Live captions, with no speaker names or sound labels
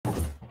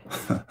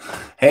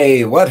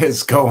Hey, what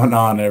is going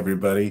on,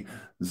 everybody?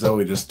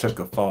 Zoe just took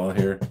a fall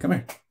here. Come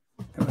here.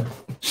 Come here.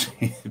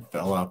 She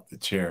fell off the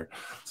chair.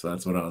 So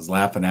that's what I was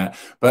laughing at.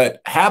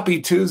 But happy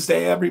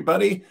Tuesday,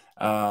 everybody.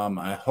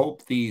 I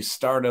hope the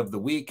start of the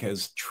week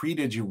has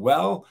treated you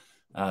well.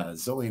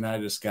 Zoe and I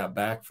just got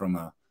back from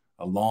a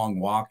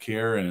long walk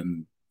here.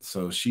 And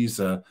so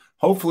she's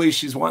hopefully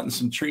she's wanting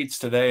some treats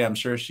today. I'm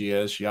sure she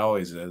is. She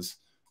always is.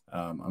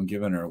 I'm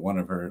giving her one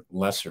of her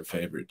lesser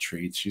favorite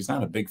treats. She's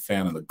not a big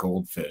fan of the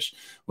goldfish.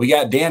 We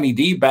got Danny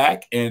D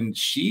back, and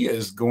she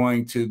is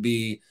going to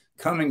be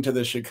coming to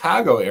the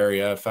Chicago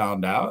area, I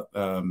found out.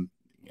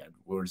 Yeah,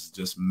 was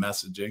just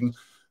messaging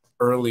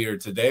earlier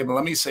today. But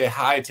let me say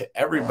hi to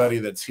everybody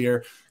that's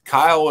here.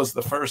 Kyle was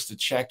the first to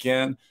check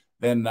in.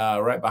 Then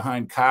right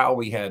behind Kyle,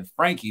 we had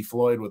Frankie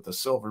Floyd with the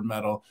silver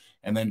medal.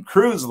 And then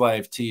Cruise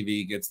Life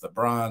TV gets the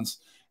bronze.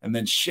 And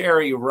then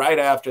Sherry right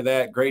after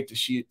that. Great to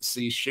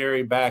see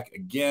Sherry back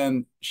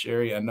again.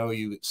 Sherry, I know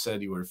you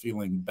said you were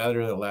feeling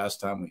better the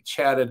last time we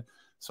chatted,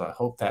 so I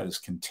hope that has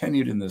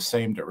continued in the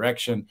same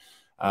direction.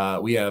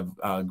 We have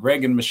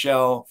Greg and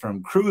Michelle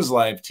from Cruise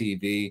Life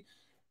TV.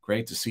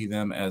 Great to see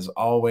them as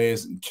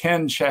always. And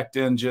Ken checked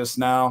in just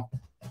now.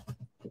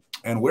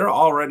 And we're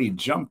already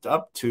jumped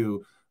up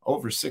to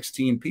over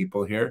 16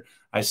 people here.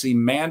 I see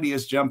Mandy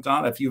has jumped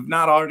on. If you've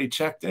not already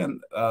checked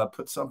in,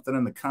 put something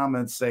in the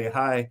comments, say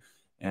hi.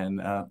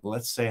 And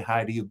let's say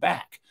hi to you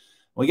back.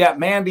 We got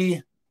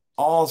Mandy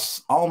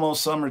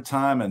almost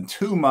summertime and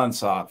 2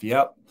 months off.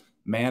 Yep.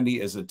 Mandy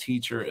is a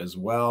teacher as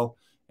well.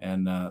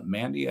 And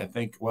Mandy, I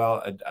think,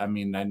 well, I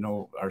mean, I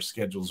know our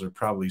schedules are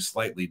probably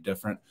slightly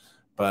different,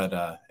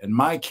 but in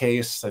my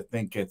case, I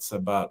think it's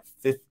about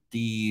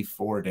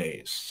 54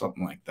 days,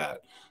 something like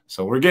that.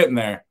 So we're getting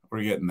there.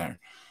 We're getting there.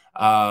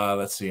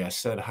 Let's see. I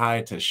said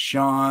hi to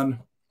Sean.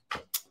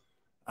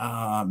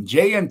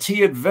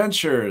 JNT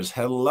Adventures.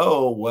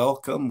 Hello.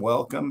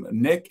 Welcome.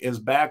 Nick is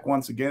back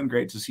once again.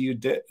 Great to see you,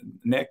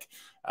 Nick.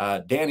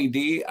 Danny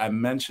D, I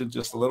mentioned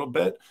just a little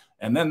bit.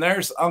 And then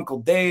there's Uncle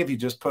Dave. He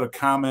just put a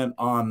comment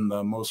on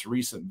the most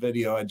recent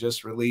video I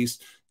just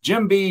released.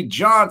 Jim B.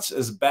 Johns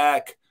is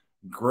back.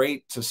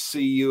 Great to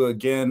see you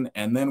again.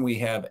 And then we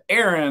have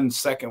Aaron,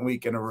 second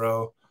week in a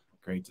row.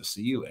 Great to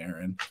see you,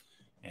 Aaron.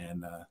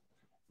 And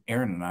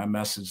Aaron and I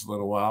messaged a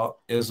little while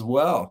as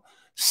well.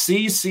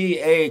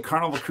 CCA,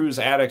 Carnival Cruise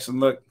Addicts. And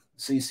look,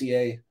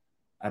 CCA,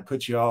 I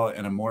put you all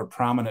in a more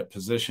prominent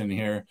position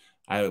here.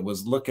 I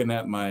was looking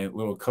at my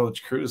little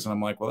Coach Cruise, and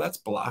I'm like, well, that's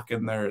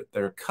blocking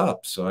their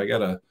cup. So I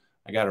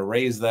gotta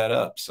raise that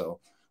up.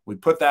 So we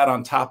put that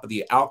on top of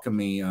the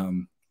Alchemy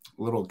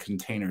little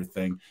container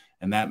thing,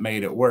 and that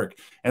made it work.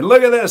 And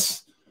look at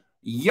this,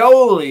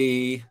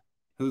 Yoli,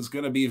 who's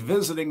going to be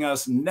visiting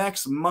us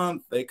next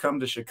month. They come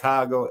to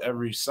Chicago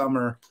every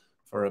summer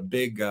for a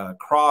big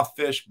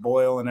crawfish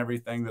boil and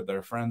everything that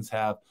their friends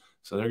have.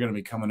 So they're going to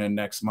be coming in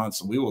next month.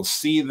 So we will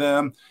see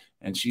them.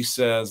 And she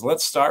says,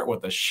 let's start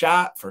with a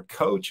shot for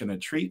Coach and a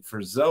treat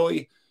for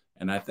Zoe.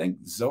 And I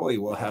think Zoe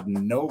will have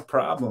no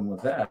problem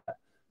with that.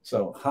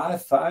 So high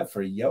five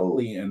for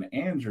Yoli and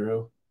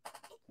Andrew.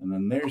 And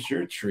then there's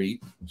your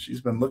treat.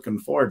 She's been looking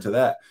forward to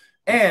that.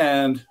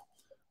 And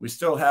we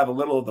still have a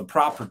little of the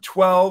proper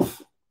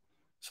 12.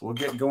 So we'll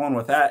get going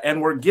with that.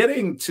 And we're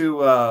getting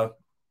to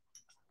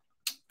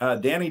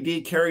Danny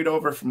D carried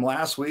over from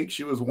last week.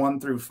 She was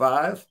 1 through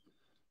 5.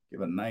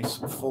 Give a nice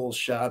full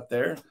shot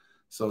there.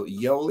 So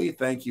Yoli,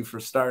 thank you for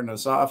starting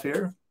us off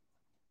here.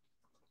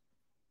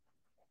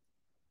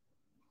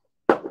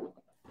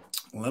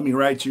 Let me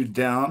write you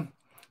down.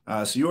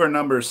 So you are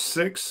number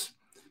 6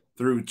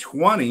 through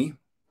 20.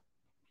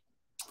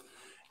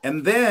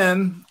 And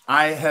then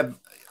I have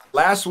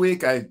last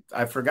week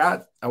I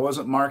forgot I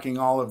wasn't marking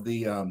all of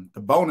the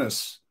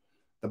bonus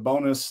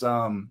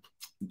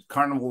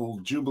Carnival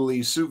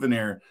Jubilee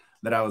souvenir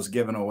that I was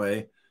giving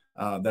away,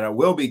 that I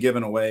will be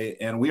giving away.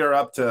 And we are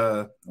up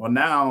to, well,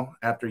 now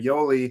after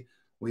Yoli,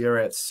 we are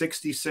at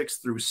 66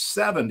 through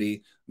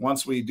 70.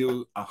 Once we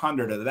do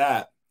 100 of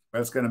that,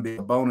 that's going to be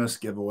a bonus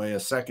giveaway, a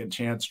second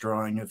chance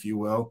drawing, if you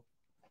will.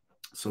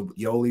 So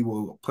Yoli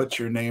will put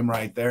your name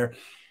right there.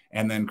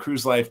 And then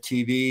Cruise Life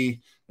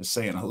TV is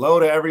saying hello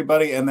to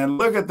everybody. And then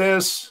look at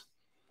this.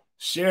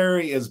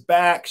 Sherry is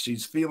back.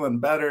 She's feeling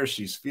better.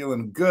 She's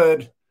feeling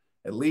good,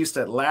 at least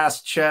at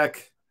last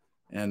check.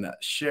 And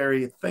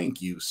Sherry,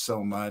 thank you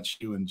so much.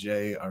 You and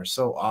Jay are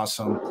so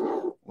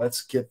awesome.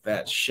 Let's get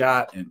that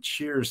shot, and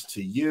cheers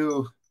to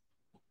you.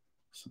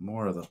 Some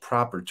more of the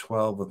proper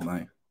 12 with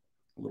my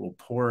little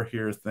pour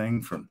here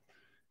thing from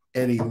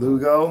Eddie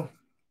Lugo.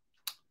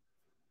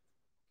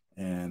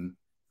 And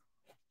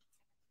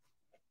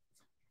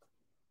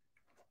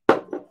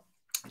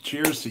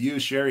cheers to you,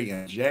 Sherry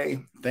and Jay.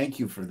 Thank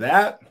you for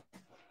that.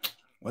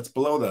 Let's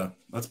blow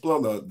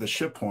the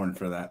ship horn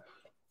for that.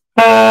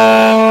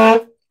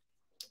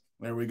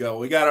 There we go.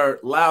 We got our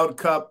Loud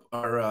Cup,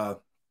 our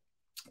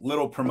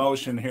little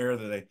promotion here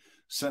that they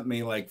sent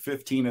me like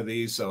 15 of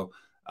these. So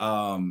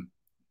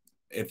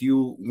if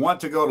you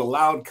want to go to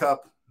Loud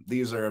Cup,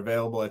 these are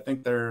available. I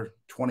think they're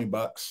 20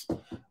 bucks,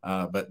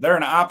 but they're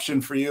an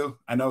option for you.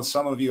 I know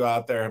some of you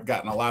out there have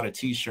gotten a lot of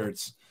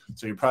t-shirts,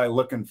 so you're probably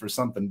looking for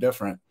something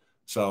different.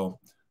 So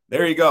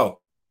there you go.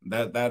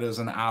 That is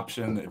an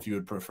option if you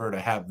would prefer to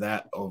have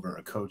that over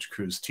a Coach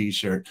Cruz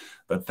t-shirt.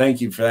 But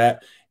thank you for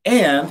that.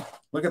 And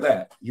look at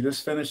that. You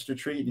just finished your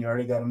treat and you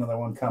already got another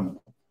one coming.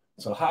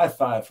 So high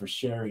five for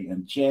Sherry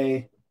and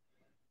Jay.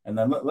 And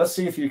then let's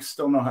see if you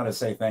still know how to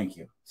say thank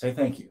you. Say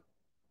thank you.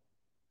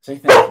 Say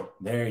thank you.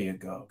 There you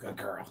go. Good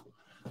girl.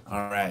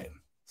 All right.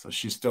 So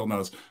she still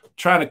knows.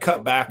 Trying to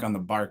cut back on the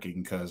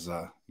barking because,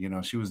 you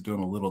know, she was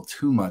doing a little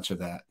too much of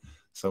that.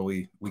 So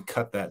we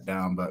cut that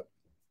down. But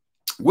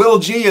Will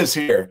G is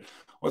here.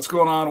 What's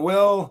going on,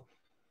 Will?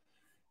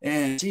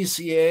 And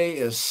CCA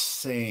is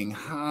saying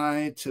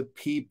hi to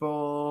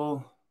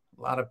people.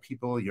 A lot of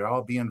people. You're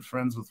all being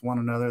friends with one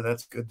another.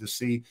 That's good to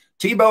see.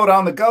 T-Bode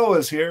on the go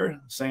is here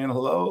saying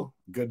hello.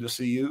 Good to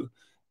see you.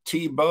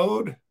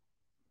 T-Bode.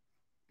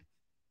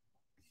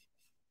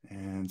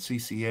 And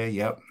CCA,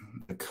 yep.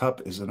 The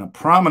cup is in a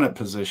prominent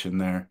position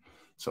there.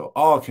 So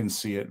all can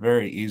see it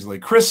very easily.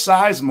 Chris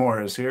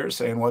Sizemore is here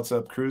saying, what's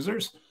up,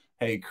 Cruisers?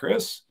 Hey,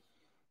 Chris.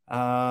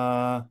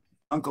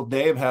 Uncle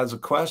Dave has a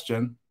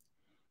question.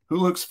 Who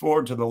looks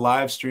forward to the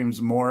live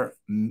streams more,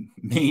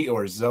 me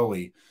or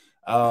Zoe?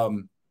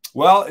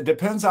 Well, it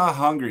depends how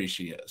hungry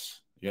she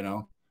is, you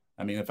know.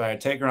 I mean, if I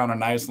take her on a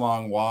nice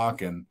long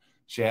walk and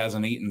she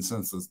hasn't eaten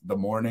since the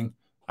morning,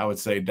 I would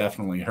say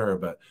definitely her.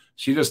 But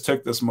she just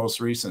took this most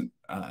recent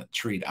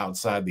treat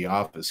outside the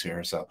office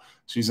here, so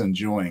she's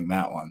enjoying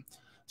that one.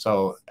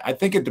 So I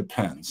think it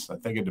depends.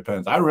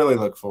 I really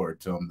look forward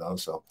to them, though,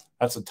 so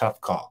that's a tough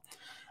call.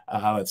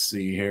 Let's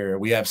see here.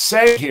 We have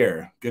Seg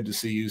here. Good to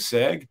see you,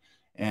 Seg.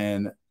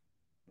 And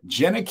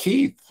Jenna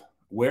Keith.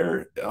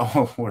 Where's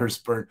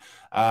Bert?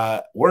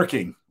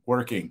 Working.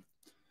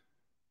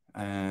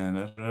 And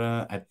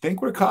I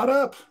think we're caught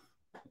up.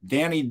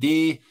 Danny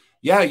D.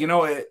 Yeah, you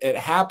know, it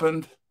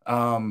happened.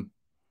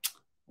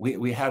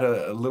 We had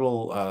a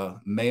little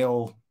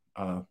mail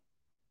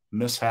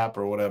mishap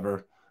or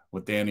whatever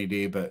with Danny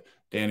D, but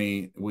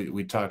Danny,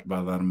 we talked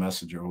about that on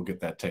Messenger. We'll get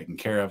that taken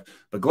care of.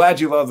 But glad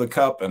you love the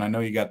cup, and I know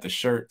you got the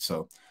shirt,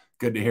 so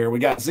good to hear. We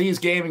got Z's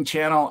Gaming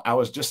Channel. I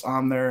was just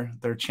on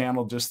their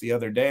channel just the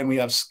other day, and we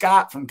have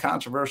Scott from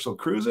Controversial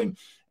Cruising,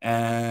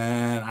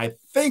 and I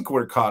think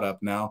we're caught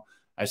up now.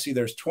 I see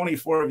there's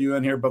 24 of you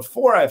in here.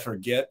 Before I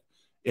forget,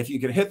 if you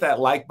could hit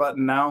that like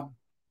button now,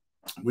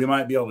 we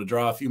might be able to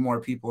draw a few more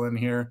people in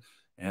here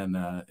and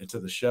into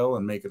the show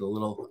and make it a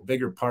little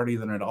bigger party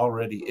than it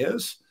already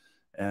is.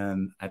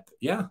 And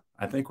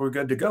I think we're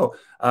good to go.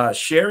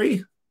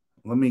 Sherry,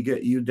 let me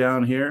get you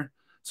down here.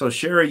 So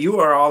Sherry, you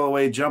are all the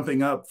way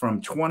jumping up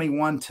from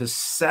 21 to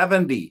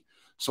 70.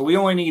 So we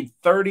only need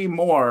 30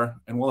 more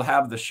and we'll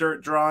have the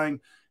shirt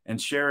drawing. And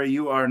Sherry,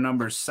 you are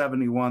number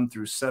 71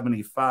 through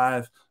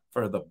 75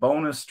 for the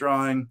bonus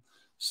drawing.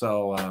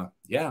 So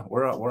yeah,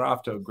 we're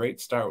off to a great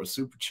start with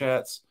super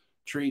chats,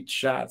 treats,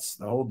 shots,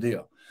 the whole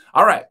deal.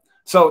 All right.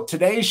 So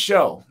today's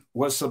show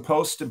was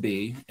supposed to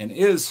be and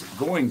is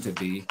going to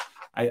be,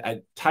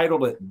 I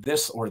titled it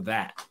This or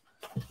That.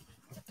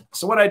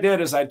 So what I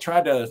did is I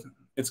tried to,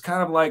 it's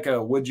kind of like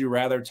a would you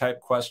rather type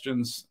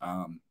questions,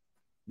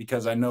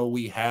 because I know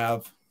we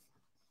have,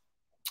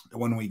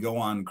 when we go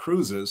on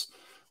cruises,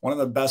 one of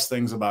the best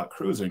things about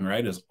cruising,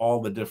 right, is all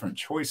the different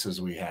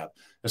choices we have,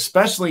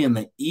 especially in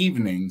the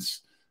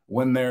evenings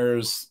when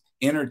there's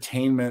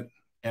entertainment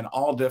in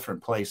all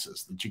different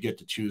places that you get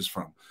to choose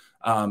from.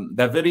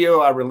 That video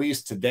I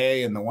released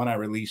today and the one I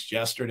released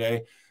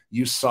yesterday,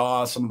 you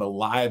saw some of the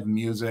live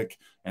music,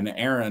 and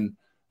Erin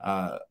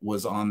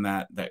was on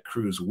that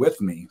cruise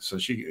with me, so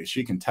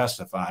she can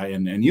testify,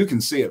 and you can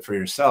see it for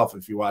yourself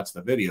if you watch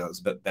the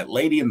videos. But that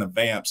Lady in the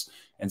Vamps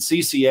and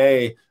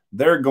CCA,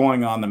 they're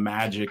going on the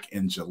Magic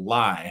in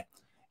July,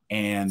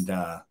 and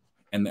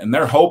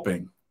they're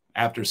hoping,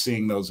 after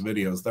seeing those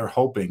videos, they're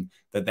hoping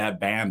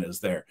that band is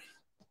there.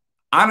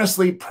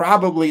 Honestly,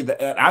 probably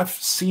I've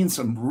seen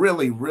some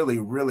really, really,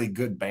 really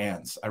good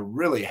bands. I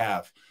really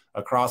have,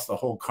 across the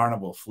whole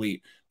Carnival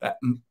fleet.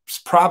 That's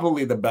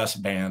probably the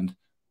best band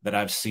that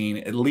I've seen.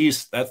 At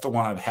least that's the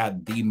one I've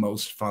had the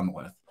most fun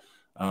with.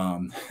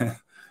 And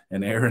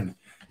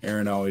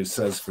Aaron always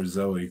says for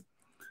Zoe.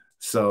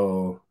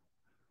 So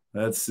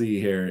let's see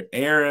here.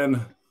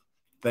 Aaron,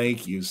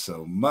 thank you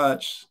so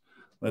much.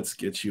 Let's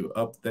get you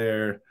up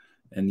there.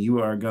 And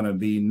you are going to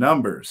be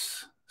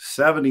numbers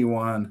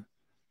 71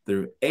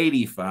 through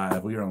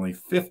 85. We are only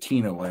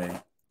 15 away.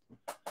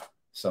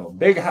 So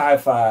big high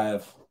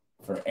five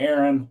for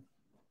Aaron.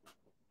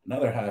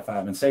 Another high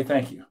five, and say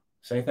thank you.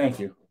 Say thank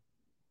you.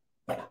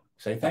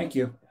 Say thank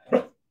you.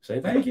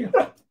 Say thank you.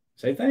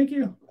 Say thank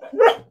you.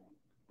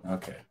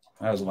 Okay,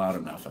 that was loud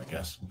enough, I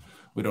guess.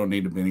 We don't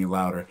need to be any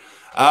louder.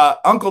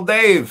 Uncle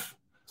Dave,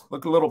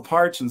 look a little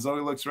parched, and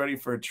Zoe looks ready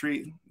for a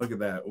treat. Look at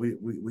that.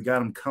 We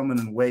got him coming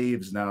in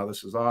waves now.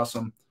 This is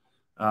awesome.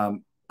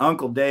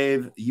 Uncle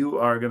Dave, you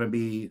are going to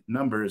be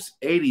numbers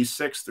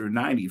 86 through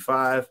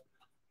 95.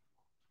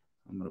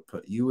 I'm going to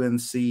put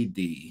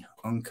UNCD,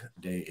 Unc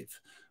Dave.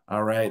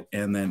 All right.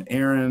 And then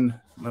Aaron,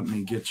 let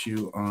me get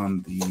you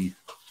on the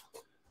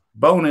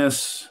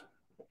bonus.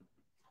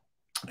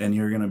 And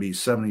you're going to be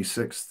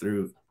 76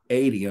 through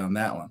 80 on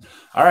that one.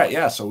 All right.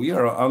 Yeah. So we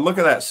are, look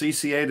at that.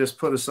 CCA just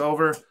put us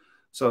over.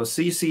 So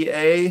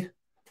CCA,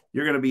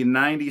 you're going to be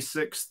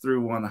 96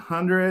 through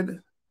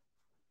 100.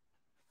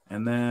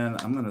 And then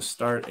I'm going to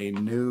start a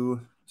new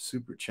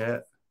super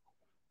chat.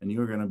 And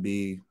you're going to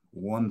be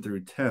 1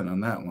 through 10 on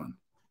that one.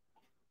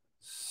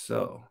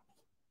 So,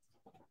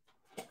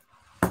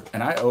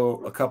 and I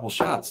owe a couple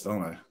shots,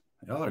 don't I?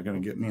 Y'all are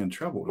going to get me in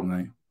trouble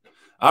tonight.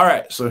 All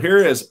right. So here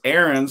is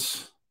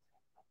Aaron's.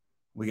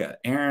 We got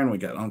Aaron, we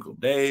got Uncle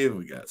Dave,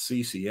 we got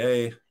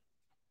CCA.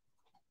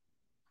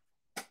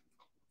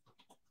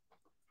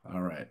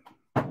 All right.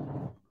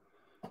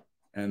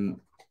 And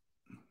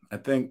I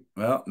think,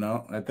 well,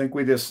 no, I think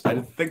we just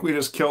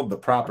killed the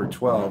proper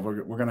 12.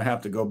 We're going to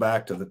have to go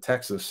back to the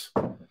Texas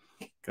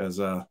because,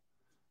 all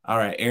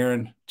right,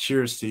 Aaron,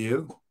 cheers to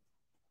you.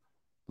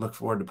 Look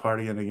forward to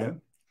partying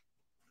again.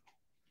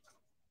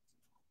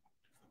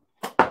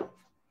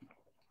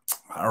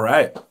 All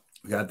right.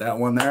 We got that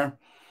one there.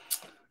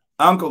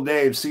 Uncle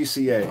Dave,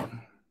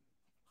 CCA.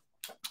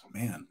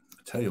 Man,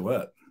 I tell you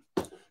what,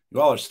 you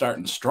all are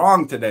starting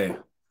strong today.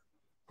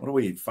 What are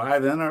we,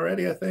 5 in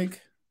already, I think?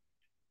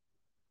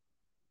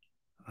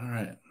 All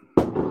right.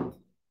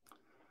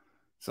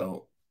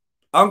 So,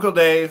 Uncle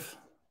Dave,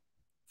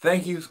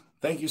 thank you.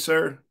 Thank you,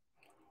 sir.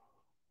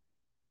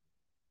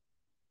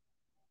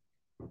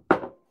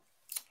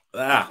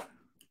 The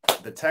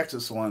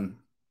Texas one,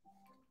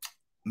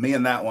 me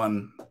and that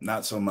one,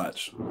 not so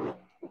much.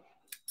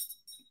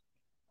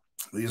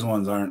 These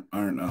ones aren't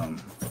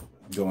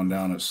going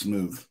down as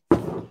smooth.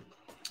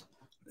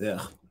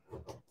 Yeah.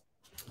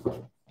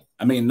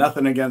 I mean,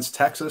 nothing against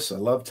Texas. I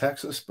love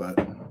Texas, but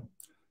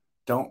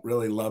don't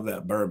really love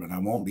that bourbon. I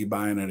won't be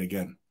buying it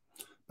again.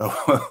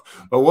 But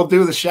we'll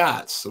do the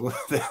shots.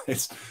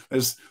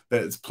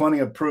 There's plenty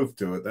of proof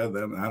to it. I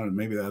don't know,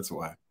 maybe that's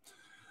why.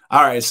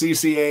 All right,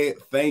 CCA,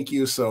 thank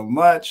you so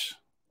much.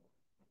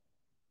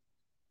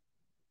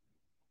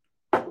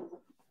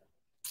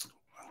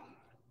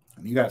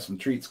 You got some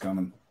treats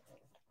coming.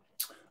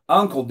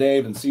 Uncle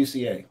Dave and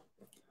CCA.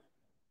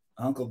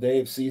 Uncle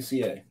Dave,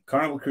 CCA.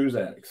 Carnival Cruise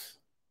Addicts.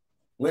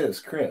 Liz,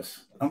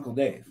 Chris, Uncle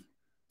Dave.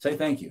 Say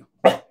thank you.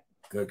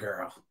 Good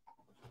girl.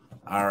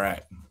 All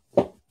right.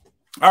 All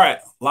right.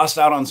 Lost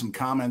out on some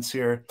comments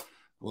here.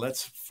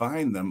 Let's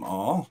find them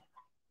all.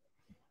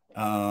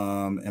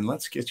 And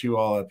let's get you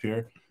all up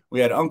here. We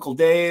had Uncle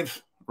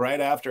Dave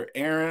right after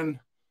Aaron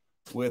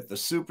with the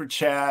super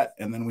chat.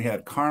 And then we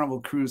had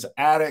Carnival Cruise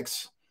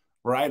Addicts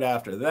right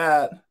after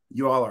that.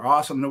 You all are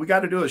awesome. Now we got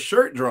to do a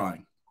shirt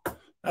drawing.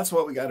 That's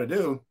what we got to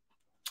do.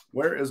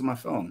 Where is my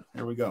phone?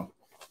 Here we go.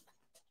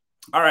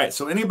 All right.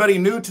 So anybody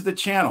new to the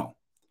channel,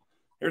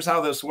 here's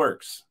how this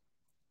works.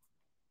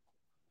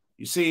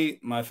 You see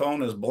my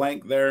phone is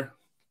blank there.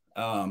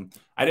 I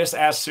just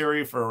asked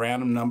Siri for a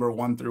random number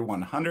 1 through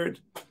 100.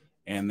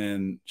 And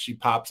then she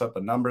pops up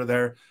a number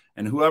there.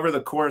 And whoever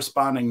the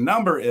corresponding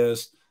number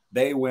is,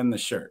 they win the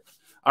shirt.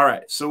 All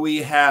right. So we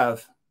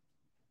have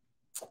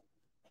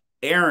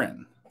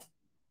Aaron,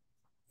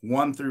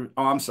 1 through,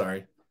 oh, I'm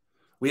sorry.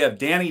 We have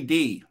Danny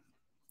D.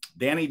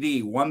 Danny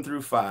D, 1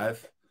 through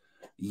 5.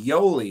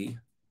 Yoli,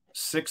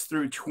 6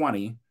 through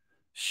 20.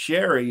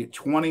 Sherry,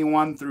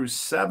 21 through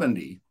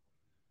 70.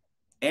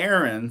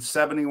 Aaron,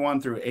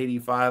 71 through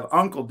 85.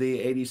 Uncle D,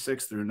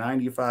 86 through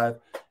 95.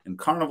 And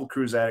Carnival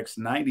Cruise Addicts,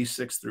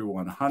 96 through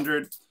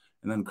 100.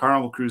 And then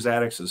Carnival Cruise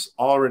Addicts is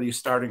already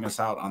starting us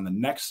out on the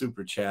next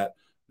super chat.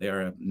 They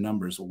are at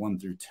numbers 1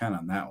 through 10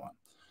 on that one.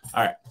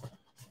 All right.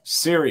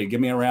 Siri,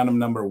 give me a random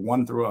number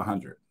 1 through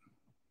 100.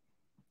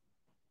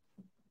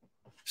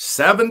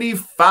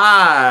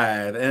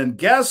 75. And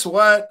guess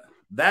what?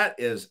 That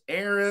is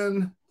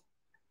Aaron.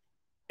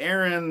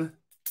 Aaron,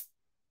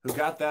 who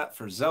got that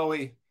for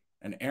Zoe.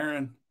 And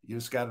Aaron, you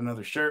just got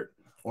another shirt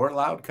or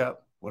Loud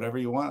Cup, whatever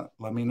you want.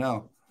 Let me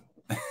know.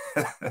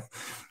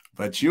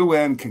 But you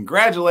win.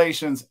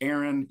 Congratulations,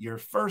 Aaron. Your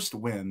first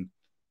win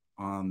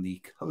on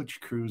the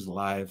Coach Cruise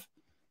Live.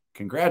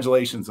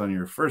 Congratulations on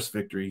your first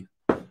victory.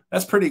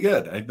 That's pretty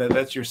good.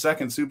 That's your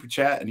second super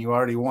chat, and you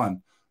already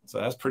won. So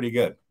that's pretty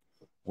good.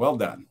 Well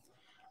done.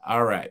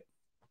 All right.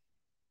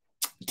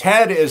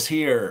 Ted is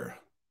here.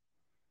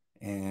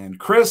 And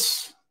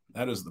Chris,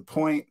 that is the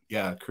point.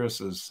 Yeah,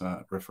 Chris is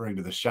referring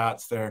to the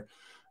shots there.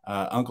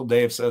 Uncle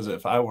Dave says,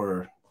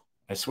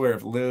 I swear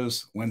if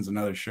Liz wins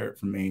another shirt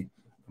from me,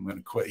 I'm going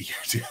to quit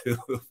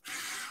YouTube.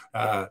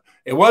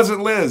 It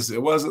wasn't Liz.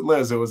 It wasn't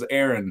Liz. It was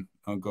Aaron,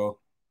 Uncle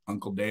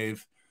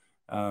Dave.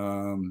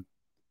 All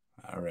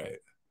right.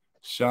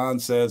 Sean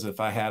says, if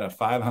I had a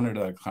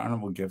 $500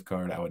 Carnival gift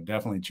card, I would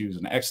definitely choose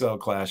an XL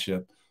class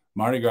ship,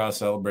 Mardi Gras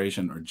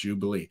celebration, or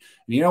Jubilee.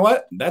 And you know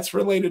what? That's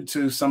related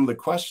to some of the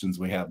questions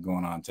we have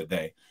going on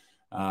today.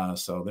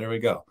 So there we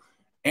go.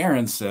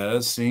 Aaron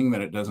says, seeing that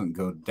it doesn't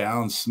go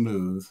down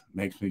smooth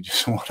makes me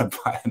just want to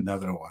buy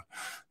another one.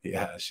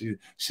 Yeah,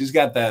 she's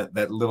got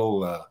that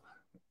little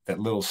that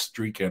little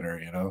streak in her,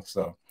 you know.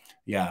 So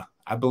yeah,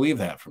 I believe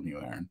that from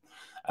you, Aaron.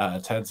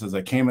 Ted says,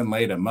 I came in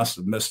late. I must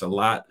have missed a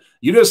lot.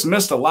 You just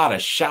missed a lot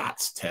of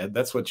shots, Ted.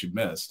 That's what you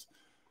missed.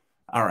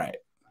 All right.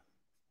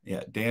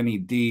 Yeah, Danny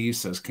D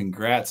says,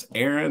 congrats,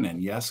 Aaron.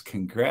 And yes,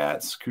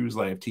 congrats, Cruise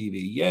Life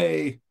TV.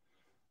 Yay.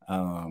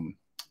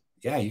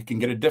 Yeah, you can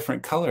get a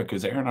different color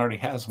because Aaron already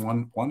has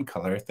one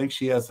color. I think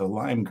she has the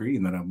lime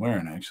green that I'm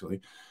wearing,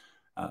 actually.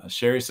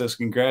 Sherry says,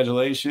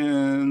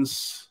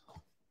 congratulations.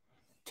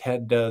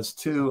 Ted does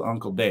too.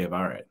 Uncle Dave.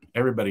 All right.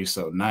 Everybody's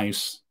so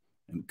nice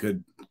and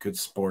good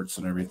sports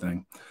and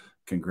everything.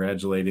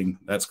 Congratulating.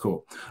 That's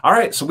cool. All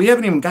right. So we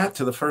haven't even got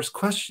to the first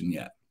question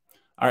yet.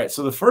 All right.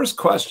 So the first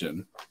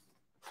question,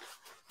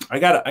 I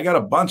got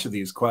a bunch of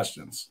these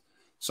questions.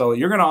 So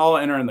you're going to all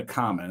enter in the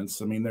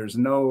comments. I mean,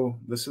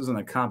 this isn't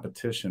a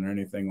competition or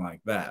anything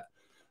like that.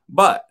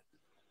 But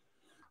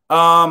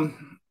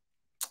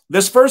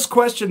this first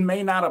question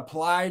may not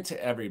apply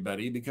to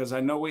everybody because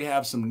I know we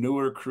have some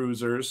newer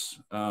cruisers.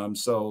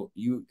 So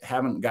you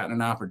haven't gotten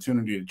an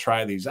opportunity to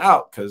try these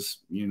out because,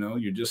 you know,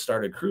 you just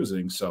started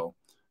cruising. So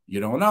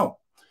you don't know.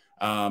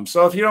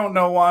 So if you don't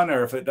know one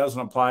or if it doesn't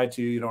apply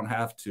to you, you don't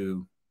have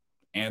to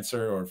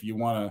answer. Or if you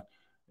want to,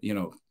 you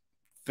know,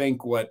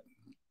 think what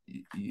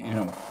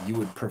you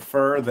would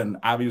prefer, then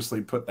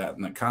obviously put that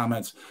in the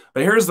comments.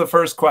 But here's the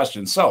first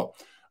question. So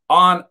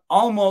on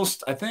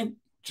almost, I think,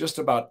 just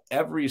about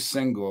every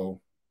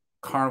single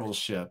Carnival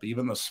ship,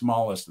 even the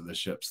smallest of the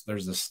ships,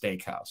 there's a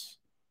steakhouse.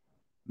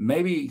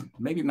 Maybe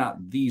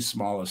not the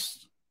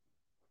smallest.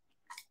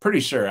 Pretty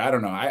sure. I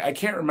don't know. I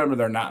can't remember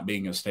there not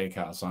being a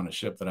steakhouse on a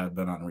ship that I've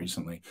been on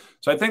recently.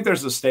 So I think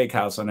there's a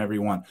steakhouse on every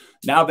one.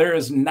 Now there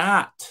is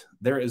not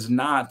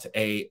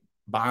a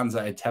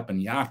bonsai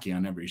teppanyaki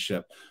on every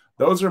ship.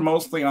 Those are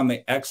mostly on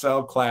the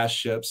XL class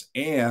ships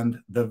and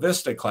the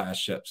Vista class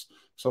ships.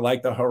 So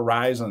like the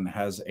Horizon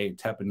has a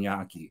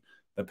teppanyaki.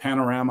 The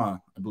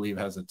Panorama, I believe,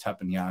 has a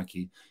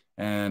teppanyaki.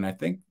 And I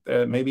think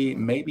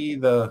maybe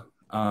the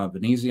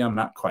Venezia, I'm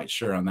not quite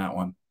sure on that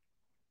one.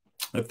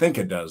 I think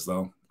it does,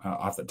 though,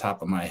 off the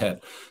top of my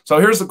head. So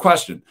here's the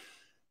question.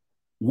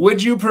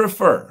 Would you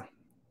prefer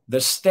the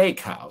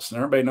steakhouse, and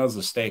everybody knows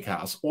the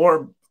steakhouse,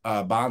 or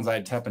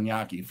bonsai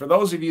teppanyaki? For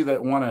those of you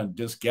that want to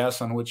just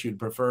guess on which you'd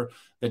prefer,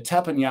 the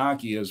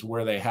teppanyaki is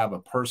where they have a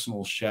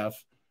personal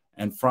chef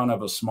in front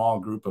of a small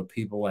group of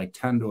people, like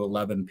 10 to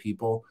 11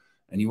 people,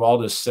 and you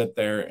all just sit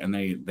there and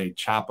they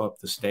chop up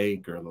the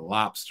steak or the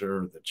lobster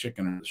or the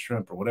chicken or the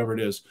shrimp or whatever it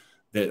is,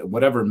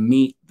 whatever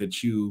meat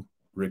that you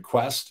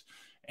request,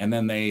 and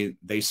then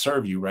they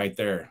serve you right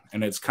there.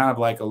 And it's kind of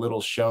like a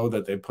little show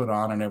that they put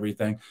on and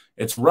everything.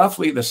 It's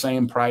roughly the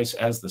same price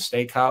as the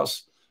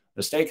steakhouse.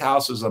 The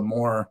steakhouse is a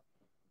more,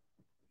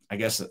 I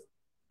guess,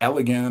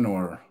 elegant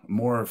or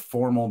more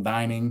formal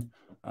dining.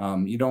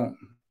 You don't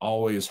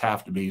always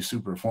have to be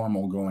super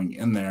formal going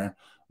in there,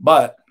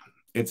 but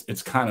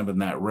it's kind of in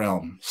that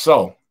realm.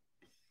 So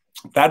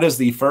that is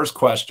the first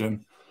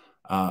question,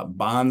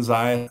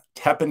 bonsai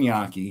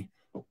teppanyaki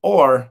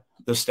or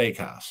the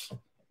steakhouse.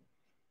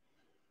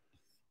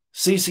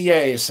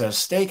 CCA says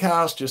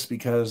steakhouse just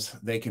because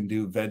they can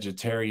do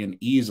vegetarian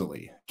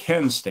easily.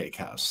 Ken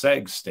Steakhouse,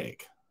 Seg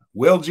Steak.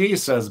 Will G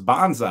says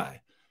bonsai.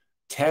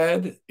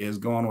 Ted is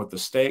going with the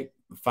steak.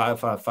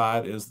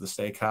 555 is the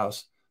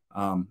steakhouse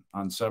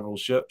on several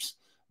ships.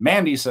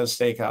 Mandy says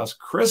steakhouse.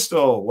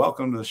 Crystal,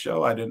 welcome to the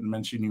show. I didn't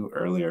mention you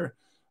earlier.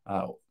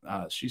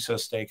 She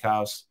says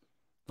steakhouse.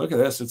 Look at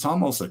this. It's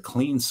almost a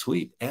clean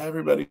sweep.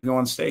 Everybody's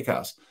going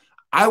steakhouse.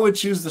 I would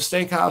choose the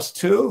steakhouse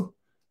too,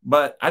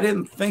 but I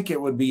didn't think it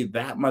would be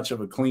that much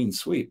of a clean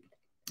sweep.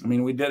 I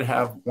mean, we did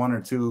have one or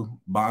two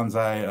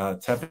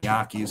bonsai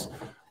teppanyakis,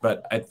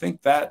 but I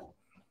think that,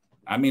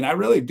 I mean, I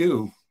really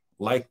do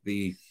like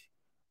the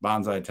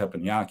bonsai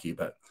teppanyaki.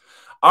 But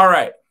all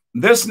right,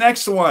 this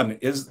next one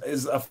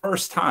is a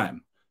first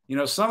time. You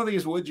know, some of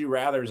these would you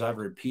rathers I've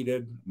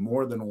repeated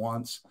more than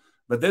once,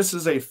 but this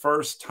is a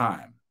first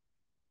time.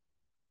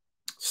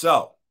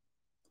 So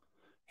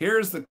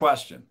here's the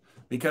question,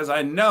 because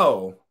I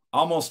know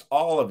almost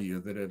all of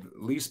you that have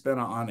at least been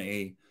on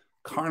a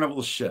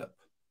Carnival ship,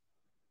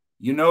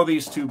 you know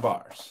these two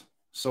bars.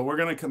 So we're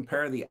going to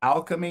compare the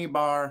Alchemy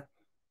bar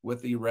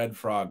with the Red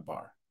Frog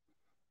bar.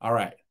 All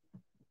right.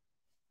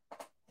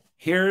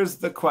 Here's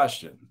the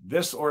question,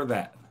 this or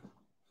that.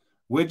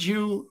 Would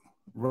you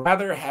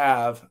rather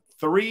have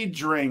 3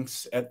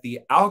 drinks at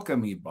the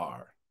Alchemy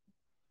bar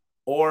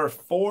or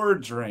 4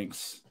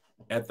 drinks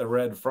at the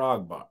Red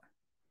Frog bar?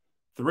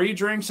 3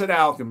 drinks at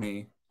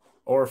Alchemy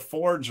or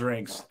 4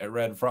 drinks at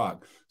Red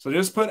Frog. So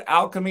just put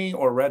Alchemy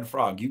or Red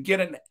Frog. You get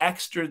an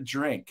extra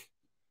drink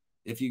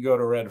if you go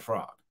to Red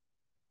Frog.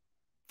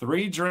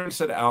 3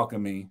 drinks at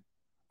Alchemy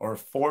or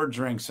 4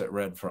 drinks at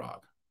Red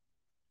Frog.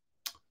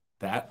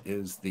 That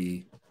is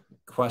the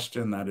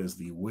question. That is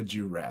the would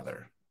you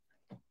rather.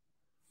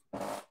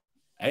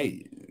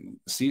 Hey,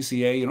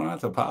 CCA, you don't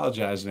have to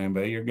apologize to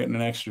anybody. You're getting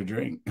an extra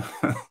drink.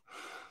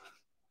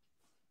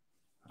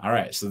 All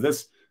right, so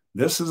this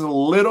is a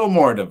little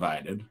more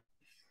divided,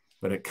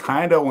 but it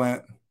kind of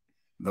went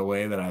the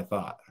way that I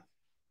thought.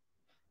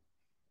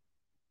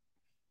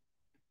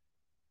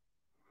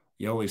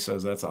 Yoli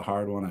says that's a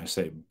hard one. I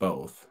say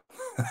both.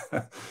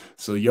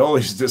 So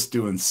Yoli's just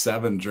doing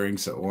 7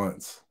 drinks at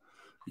once.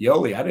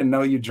 Yoli, I didn't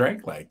know you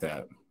drank like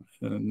that.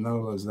 I didn't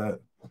know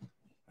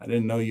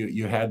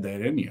you had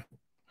that in you.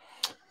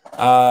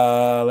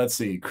 Let's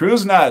see.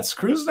 Cruise Nuts.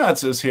 Cruise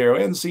Nuts is here. We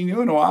haven't seen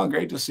you in a while.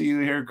 Great to see you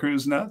here,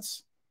 Cruise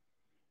Nuts.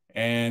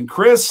 And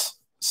Chris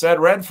said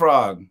Red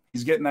Frog.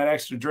 He's getting that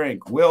extra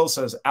drink. Will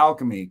says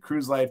Alchemy.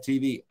 Cruise Life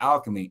TV,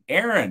 Alchemy.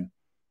 Aaron,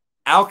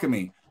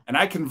 Alchemy. And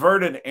I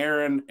converted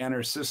Aaron and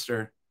her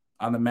sister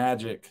on the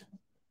Magic.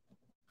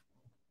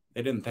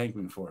 They didn't thank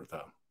me for it,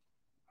 though.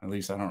 At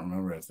least I don't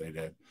remember if they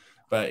did.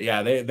 But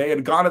yeah, they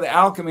had gone to the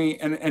Alchemy.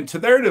 And to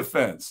their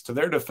defense,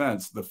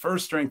 the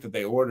first drink that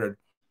they ordered,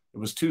 it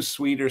was too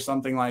sweet or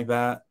something like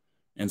that.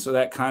 And so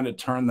that kind of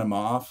turned them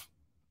off.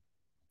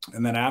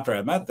 And then after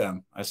I met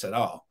them, I said,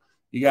 oh,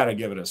 you got to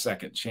give it a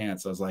second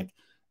chance. I was like,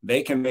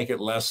 they can make it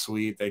less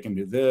sweet. They can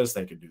do this.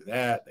 They can do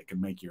that. They can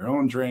make your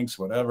own drinks,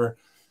 whatever.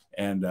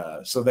 And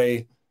so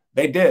they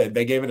did.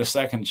 They gave it a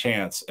second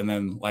chance. And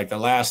then like the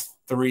last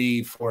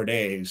 3-4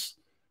 days,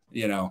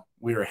 you know,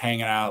 we were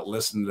hanging out,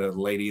 listening to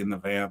Lady and the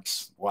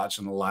Vamps,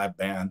 watching the live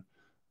band,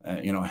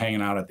 you know,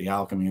 hanging out at the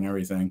Alchemy and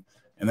everything.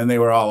 And then they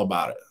were all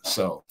about it.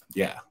 So,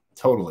 yeah,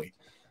 totally.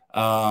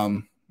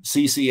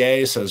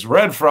 CCA says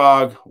Red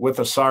Frog with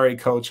a sorry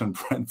coach in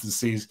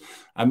parentheses.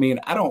 I mean,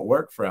 I don't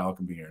work for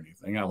Alchemy or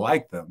anything. I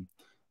like them,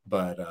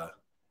 but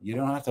you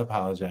don't have to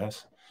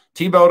apologize.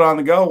 T-Boat on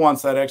the go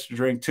wants that extra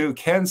drink too.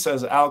 Ken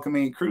says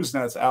Alchemy. Cruise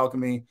Nuts,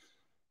 Alchemy.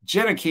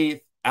 Jenna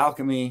Keith,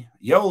 Alchemy.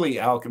 Yoli,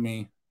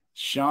 Alchemy.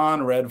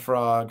 Sean, Red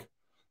Frog.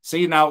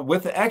 See, now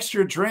with the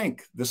extra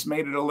drink, this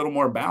made it a little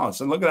more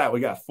balanced. And look at that. We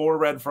got 4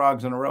 Red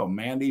Frogs in a row.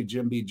 Mandy,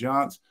 Jim B.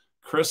 Johns,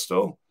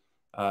 Crystal,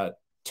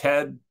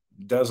 Ted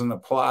doesn't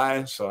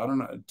apply. So I don't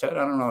know. Ted,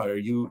 I don't know. Are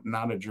you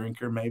not a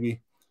drinker?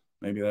 Maybe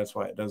that's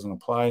why it doesn't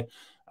apply.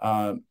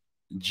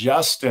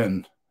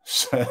 Justin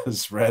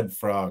says Red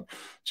Frog.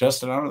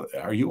 Justin,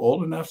 are you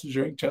old enough to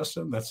drink,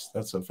 Justin?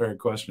 That's a fair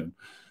question.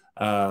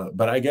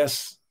 But I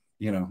guess,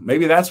 you know,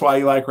 maybe that's why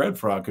you like Red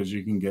Frog, because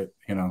you can get,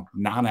 you know,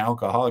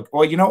 non-alcoholic.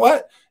 Well, you know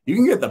what? You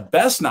can get the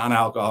best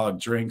non-alcoholic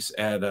drinks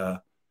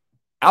at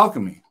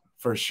Alchemy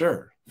for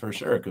sure,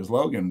 because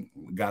Logan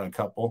got a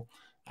couple.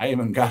 I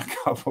even got a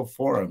couple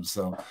for him,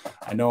 so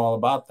I know all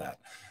about that.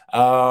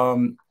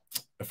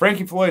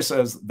 Frankie Floyd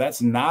says,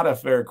 that's not a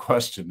fair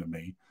question to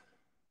me.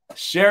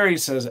 Sherry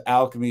says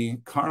Alchemy.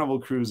 Carnival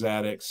Cruise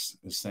Addicts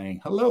is saying,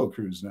 hello,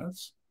 Cruise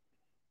Nuts.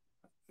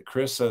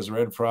 Chris says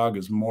Red Frog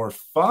is more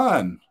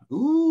fun.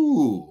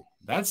 Ooh,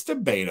 that's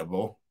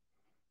debatable.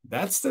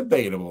 That's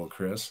debatable,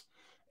 Chris.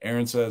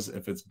 Aaron says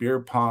if it's beer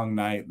pong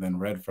night, then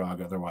Red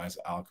Frog, otherwise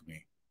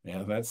Alchemy.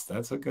 Yeah,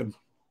 that's a good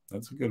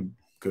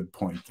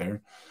point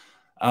there.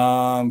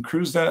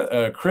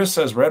 Chris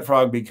says Red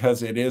Frog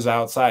because it is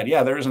outside.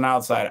 Yeah, there is an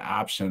outside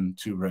option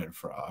to Red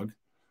Frog.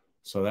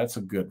 So that's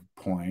a good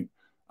point.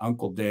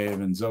 Uncle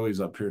Dave and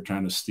Zoe's up here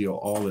trying to steal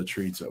all the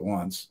treats at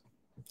once.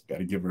 Got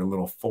to give her a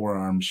little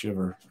forearm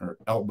shiver or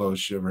elbow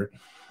shiver.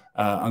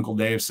 Uncle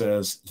Dave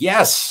says,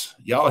 yes,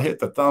 y'all hit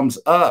the thumbs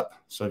up.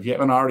 So if you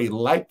haven't already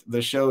liked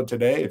the show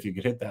today, if you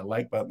could hit that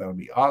like button, that would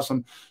be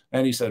awesome.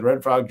 And he said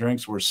Red Frog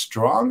drinks were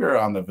stronger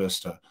on the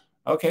Vista.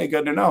 Okay,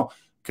 good to know.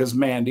 Because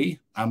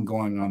Mandy, I'm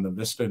going on the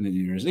Vista New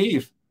Year's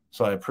Eve.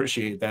 So I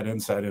appreciate that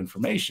inside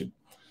information.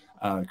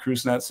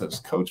 CruiseNet says,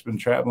 Coach been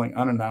traveling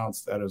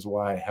unannounced. That is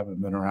why I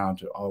haven't been around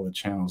to all the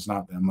channels.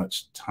 Not that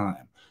much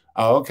time.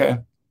 Oh, okay.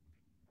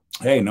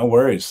 Hey, no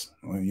worries.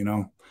 Well, you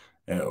know,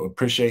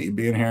 appreciate you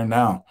being here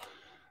now.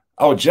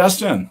 Oh,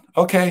 Justin.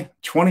 Okay.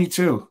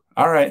 22.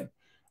 All right.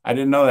 I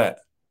didn't know that.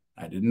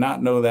 I did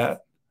not know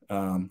that.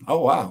 Oh,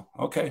 wow.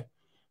 Okay.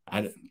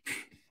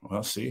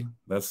 Well, see,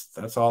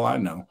 that's all I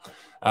know.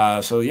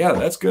 So yeah,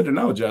 that's good to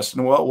know,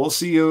 Justin. Well, we'll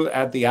see you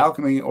at the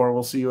Alchemy, or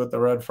we'll see you at the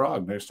Red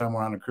Frog next time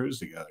we're on a cruise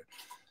together.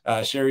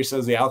 Sherry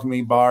says the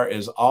Alchemy bar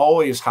is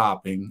always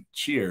hopping.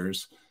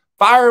 Cheers.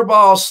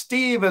 Fireball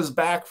Steve is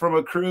back from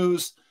a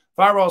cruise.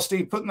 Fireball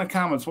Steve, put in the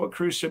comments, what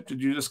cruise ship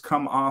did you just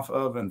come off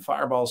of? And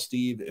Fireball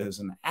Steve is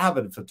an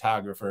avid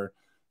photographer,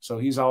 so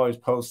he's always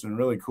posting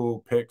really cool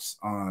pics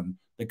on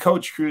the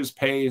Coach Cruise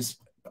page,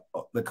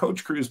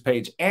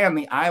 and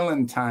the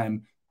Island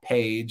Time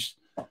page.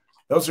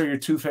 Those are your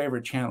 2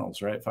 favorite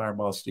channels, right,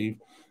 Fireball Steve?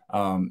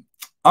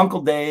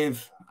 Uncle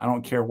Dave, I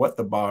don't care what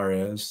the bar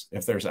is.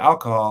 If there's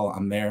alcohol,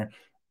 I'm there.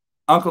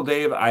 Uncle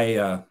Dave,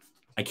 I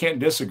can't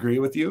disagree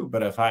with you,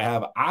 but if I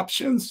have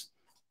options,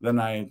 then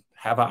I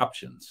have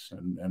options,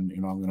 and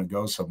you know, I'm going to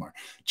go somewhere.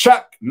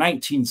 Chuck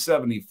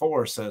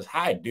 1974 says,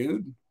 hi,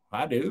 dude.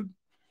 Hi, dude.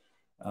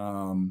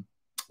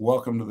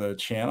 Welcome to the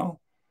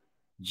channel.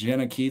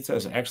 Jenna Keith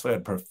says, actually,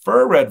 I'd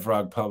prefer Red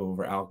Frog Pub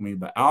over Alchemy,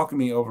 but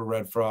Alchemy over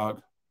Red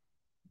Frog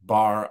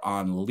Bar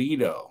on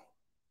Lido.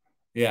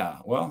 Yeah,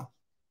 well,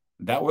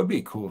 that would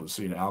be cool to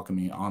see the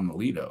Alchemy on the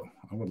Lido.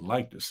 I would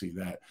like to see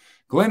that.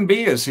 Glenn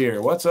B is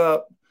here. What's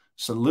up?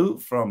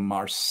 Salute from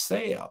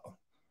Marseille.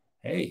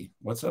 Hey,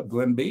 what's up,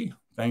 Glenn B?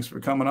 Thanks for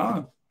coming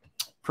on.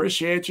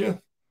 Appreciate you.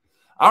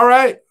 All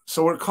right,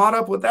 so we're caught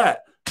up with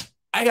that.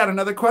 I got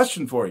another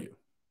question for you.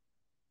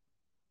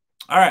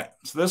 All right,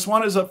 so this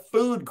one is a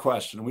food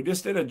question. We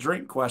just did a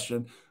drink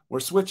question. We're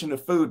switching to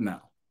food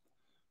now.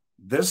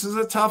 This is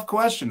a tough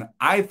question,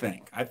 I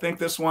think. I think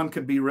this one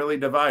could be really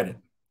divided.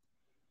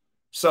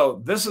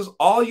 So this is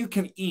all you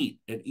can eat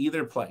at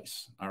either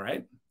place, all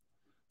right?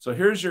 So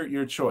here's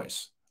your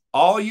choice.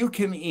 All you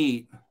can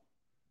eat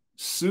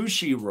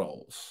sushi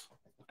rolls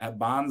at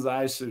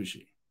Bonsai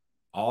Sushi.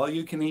 All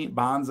you can eat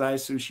Bonsai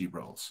Sushi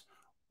rolls.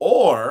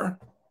 Or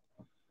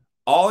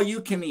all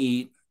you can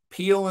eat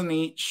peel and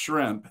eat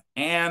shrimp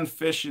and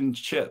fish and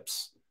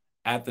chips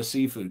at the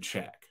Seafood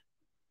Shack.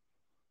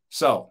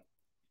 So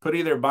put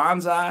either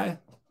Bonsai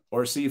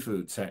or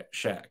Seafood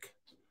Shack.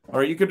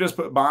 Or you could just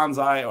put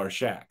Bonsai or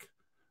Shack.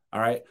 All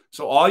right.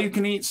 So all you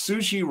can eat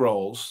sushi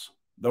rolls,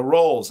 the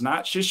rolls,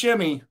 not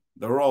sashimi,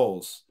 the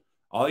rolls.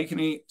 All you can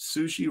eat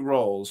sushi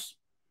rolls,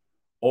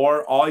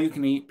 or all you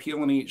can eat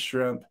peel and eat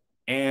shrimp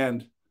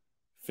and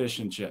fish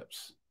and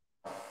chips.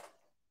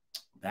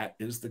 That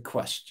is the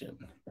question.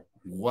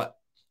 What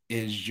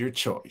is your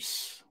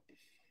choice?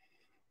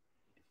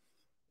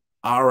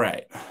 All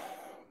right.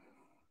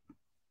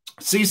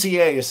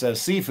 CCA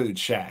says Seafood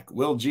Shack.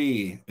 Will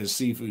G is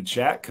Seafood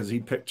Shack because he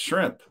picked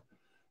shrimp.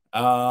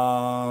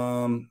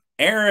 Aaron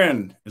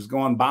is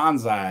going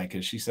Bonsai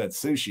because she said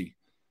sushi.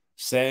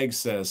 Seg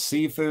says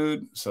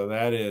seafood. So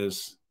that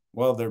is,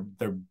 well, they're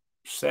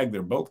Seg,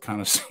 they're both kind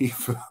of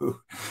seafood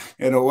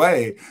in a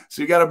way.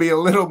 So you got to be a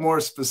little more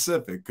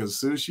specific because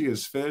sushi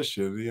is fish.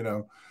 And, you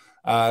know,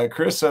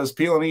 Chris says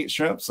peel and eat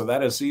shrimp. So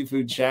that is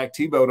Seafood Shack.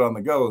 T-Boat on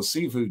the go,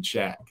 Seafood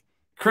Shack.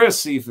 Chris,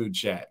 Seafood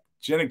Shack.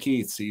 Jenna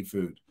Keith,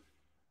 seafood.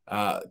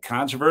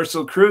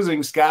 Controversial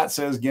cruising. Scott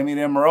says, give me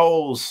them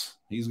rolls.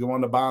 He's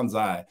going to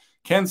Bonsai.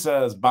 Ken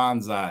says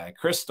Bonsai.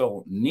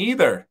 Crystal,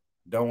 neither.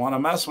 Don't want to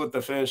mess with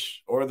the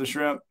fish or the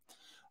shrimp.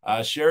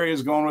 Sherry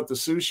is going with the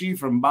sushi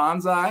from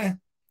Bonsai.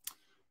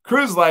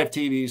 Cruise Life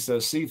TV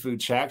says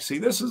Seafood Shack. See,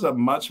 this is a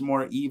much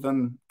more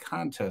even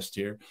contest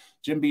here.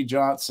 Jim B.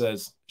 John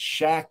says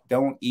Shack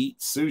don't eat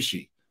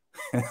sushi.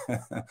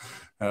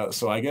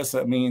 So I guess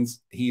that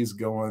means he's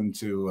going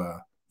to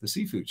the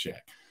Seafood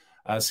Shack.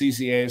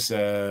 CCA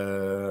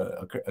says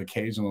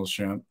occasional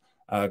shrimp.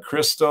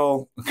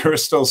 Crystal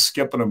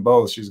skipping them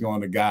both. She's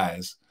going to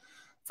guys.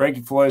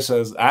 Frankie Floyd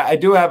says, I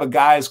do have a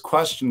guy's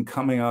question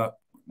coming up,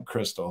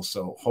 Crystal.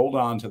 So hold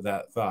on to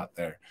that thought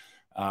there.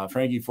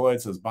 Frankie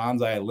Floyd says,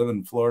 Bonsai, I live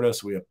in Florida,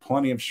 so we have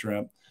plenty of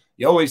shrimp.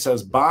 Yoli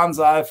says,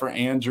 Bonsai for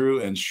Andrew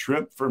and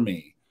shrimp for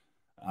me.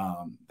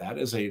 That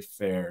is a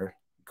fair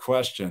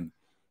question.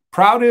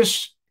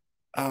 Proudish,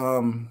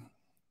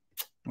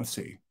 let's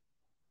see.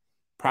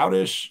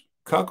 Proudish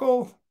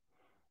Cuckle.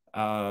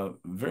 I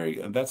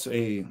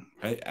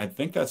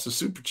think that's a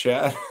super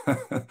chat.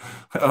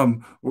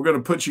 We're going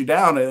to put you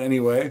down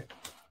anyway.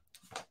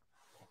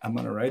 I'm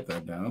going to write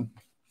that down.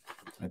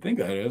 I think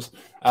that is.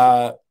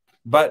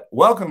 But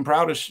welcome,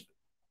 Proudish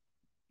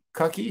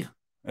Cucky.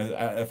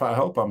 If I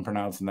hope I'm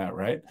pronouncing that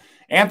right.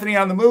 Anthony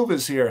on the Move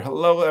is here.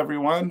 Hello,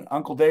 everyone.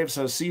 Uncle Dave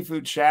says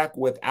Seafood Shack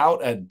without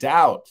a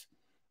doubt.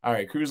 All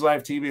right, Cruise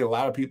Life TV. A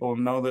lot of people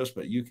know this,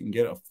 but you can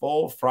get a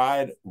full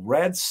fried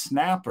red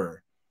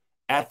snapper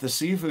at the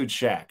Seafood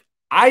Shack.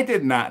 I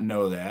did not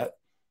know that,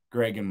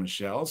 Greg and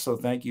Michelle. So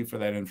thank you for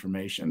that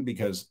information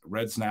because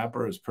red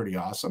snapper is pretty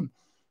awesome.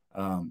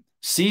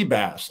 Sea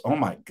bass. Oh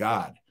my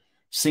God.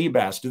 Sea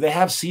bass. Do they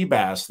have sea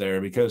bass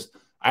there? Because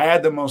I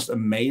had the most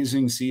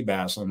amazing sea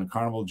bass on the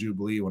Carnival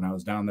Jubilee when I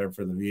was down there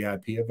for the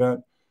VIP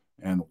event.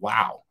 And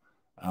wow.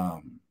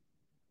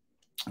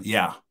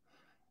 Yeah.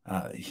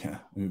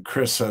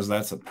 Chris says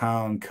that's a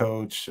pound,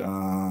 coach,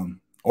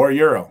 or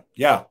euro.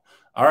 Yeah.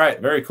 All right.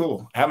 Very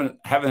cool. Haven't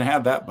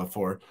had that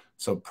before.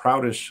 So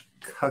Proudish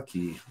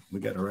Cucky. We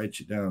got to write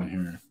you down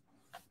here.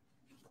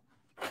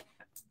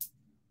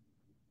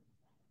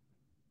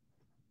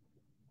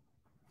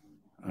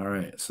 All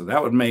right. So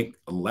that would make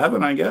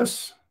 11, I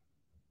guess.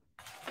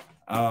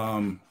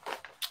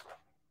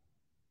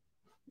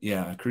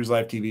 Yeah. Cruise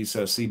Life TV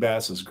says sea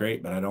bass is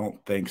great, but I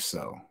don't think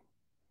so.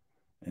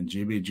 And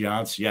GB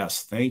Johnson,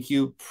 yes, thank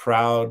you,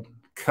 Proud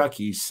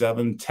Cucky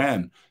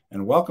 710.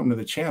 And welcome to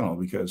the channel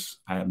because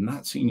I have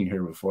not seen you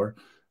here before.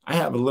 I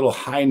have a little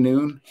high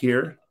noon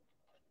here.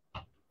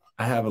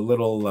 I have a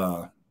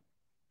little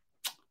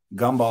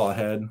gumball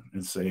ahead.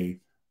 It's a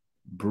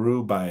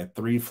brew by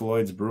Three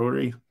Floyds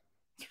Brewery.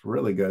 It's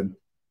really good.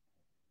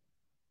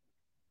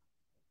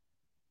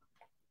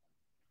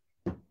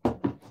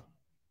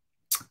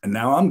 And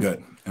now I'm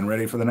good and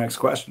ready for the next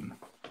question.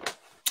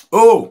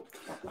 Oh,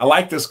 I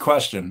like this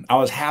question. I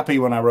was happy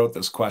when I wrote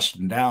this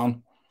question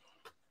down.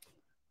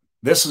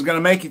 This is going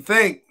to make you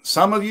think.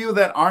 Some of you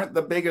that aren't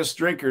the biggest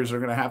drinkers are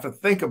going to have to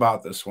think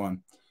about this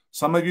one.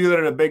 Some of you that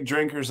are the big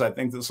drinkers, I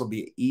think this will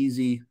be an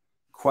easy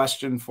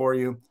question for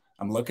you.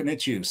 I'm looking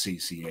at you,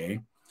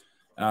 CCA.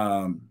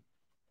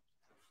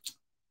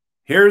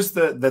 Here's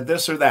the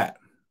this or that.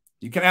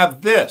 You can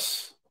have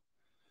this.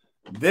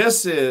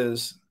 This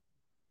is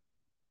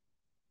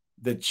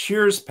the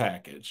Cheers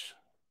package.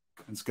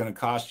 It's going to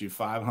cost you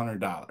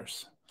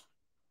 $500.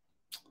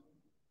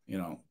 You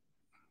know,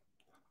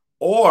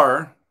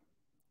 Or,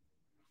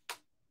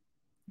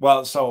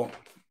 well, so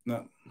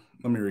no,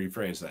 let me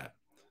rephrase that.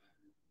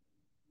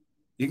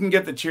 You can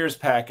get the Cheers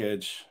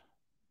package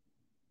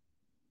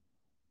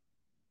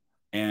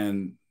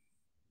and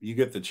you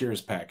get the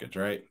Cheers package,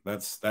 right?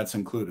 That's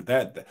included.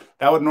 That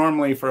would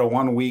normally for a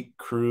 1 week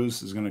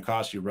cruise is going to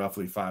cost you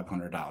roughly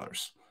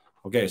 $500.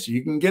 Okay, so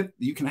you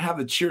can have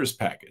the Cheers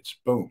package.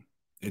 Boom,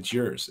 it's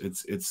yours.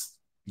 It's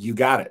you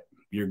got it.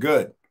 You're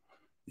good.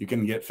 You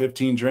can get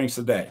 15 drinks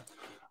a day,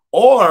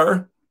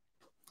 or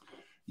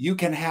you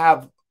can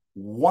have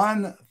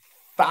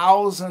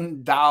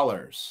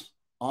 $1,000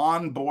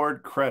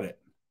 onboard credit.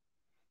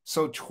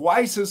 So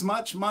twice as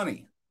much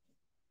money.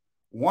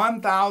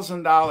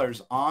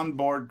 $1,000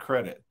 onboard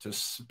credit to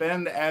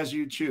spend as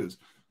you choose.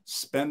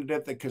 Spend it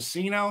at the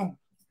casino,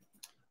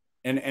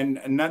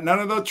 and none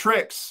of the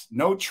tricks.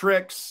 No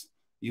tricks.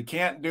 You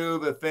can't do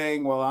the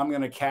thing, well, I'm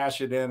going to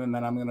cash it in and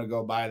then I'm going to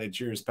go buy the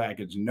Cheers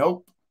package.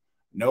 Nope.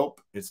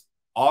 It's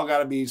all got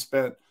to be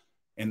spent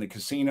in the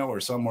casino or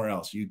somewhere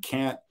else. You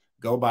can't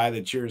go buy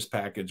the Cheers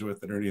package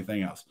with it or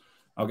anything else.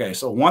 Okay,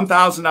 so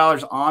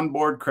 $1,000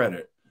 onboard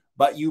credit,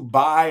 but you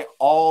buy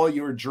all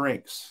your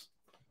drinks.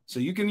 So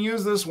you can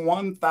use this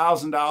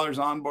 $1,000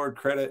 onboard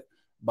credit,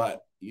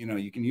 but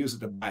you can use it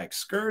to buy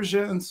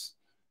excursions.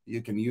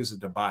 You can use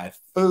it to buy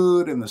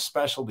food in the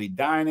specialty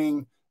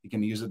dining. You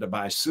can use it to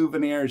buy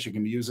souvenirs. You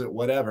can use it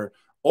whatever.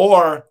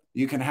 Or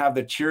you can have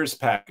the Cheers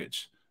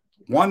package.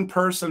 One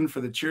person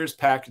for the Cheers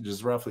package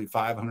is roughly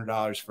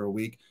 $500 for a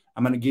week.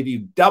 I'm going to give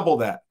you double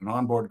that in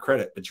onboard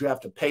credit, but you have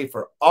to pay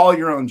for all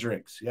your own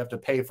drinks. You have to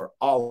pay for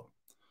all of them.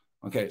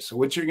 Okay, so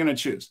what you're going to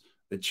choose,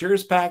 the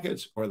Cheers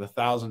package or the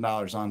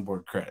 $1,000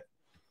 onboard credit?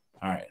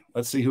 All right,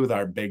 let's see who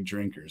our big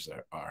drinkers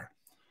are.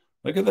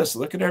 Look at this.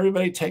 Look at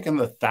everybody taking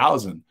the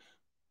 1,000.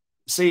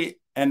 See,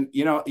 and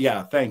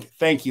yeah,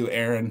 thank you,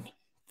 Aaron.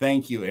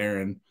 Thank you,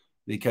 Aaron,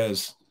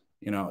 because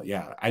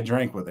yeah, I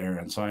drank with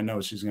Aaron, so I know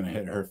she's going to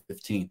hit her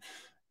 15.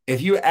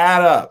 If you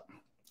add up,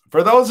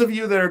 for those of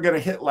you that are going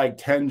to hit like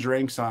 10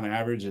 drinks on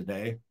average a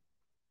day,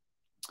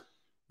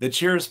 the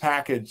Cheers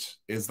package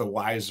is the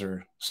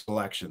wiser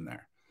selection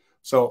there.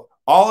 So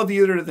all of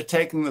you that are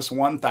taking this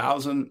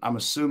 1,000, I'm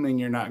assuming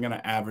you're not going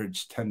to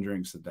average 10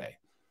 drinks a day.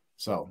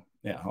 So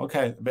yeah,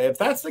 okay. But if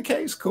that's the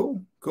case,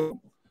 cool.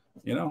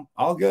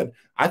 All good.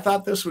 I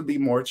thought this would be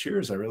more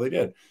Cheers. I really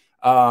did.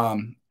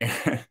 Aaron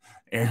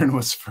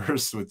was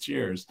first with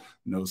Cheers.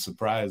 No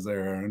surprise there,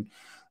 Aaron.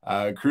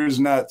 Cruise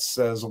Nuts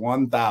says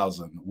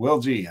 1,000. Will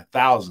G,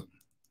 1,000.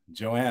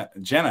 Jenna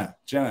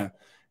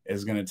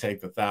is going to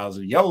take the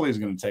 1,000. Yoli's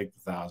going to take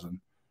the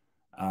 1,000.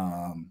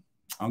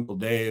 Uncle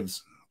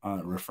Dave's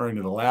referring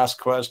to the last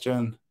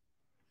question.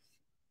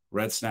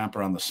 Red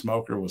Snapper on the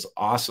smoker was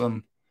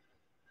awesome.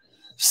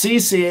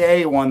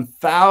 CCA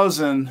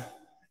 1,000.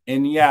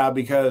 And yeah,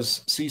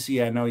 because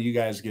CC, I know you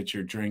guys get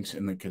your drinks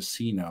in the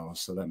casino,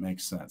 so that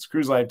makes sense.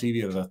 Cruise Live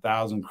TV is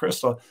 1,000.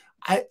 Crystal,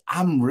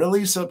 I'm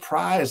really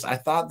surprised. I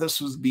thought this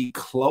would be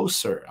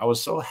closer. I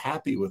was so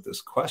happy with this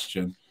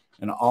question,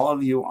 and all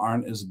of you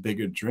aren't as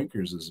big of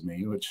drinkers as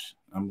me, which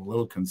I'm a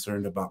little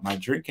concerned about my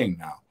drinking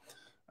now.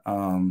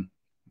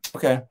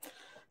 Okay.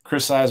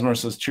 Chris Sizemore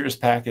says, Cheers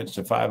package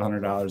to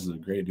 $500 is a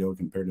great deal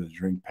compared to the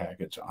drink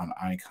package on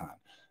Icon.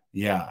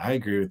 Yeah, I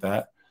agree with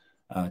that.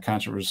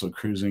 Controversial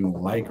cruising,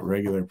 like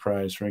regular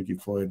price. Frankie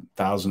Floyd,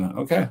 1,000.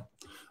 Okay.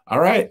 All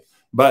right.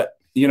 But,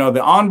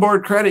 the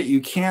onboard credit,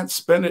 you can't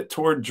spend it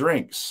toward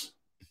drinks.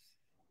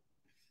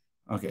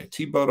 Okay.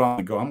 T-Boat on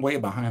the go. I'm way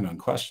behind on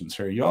questions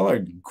here. Y'all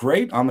are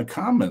great on the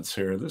comments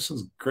here. This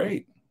is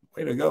great.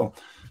 Way to go.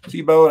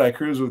 T-Boat, I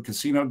cruise with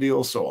casino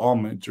deals, so all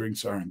my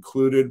drinks are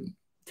included.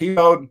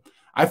 T-Boat,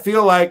 I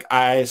feel like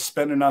I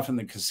spend enough in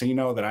the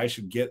casino that I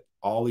should get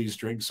all these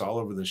drinks all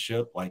over the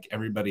ship like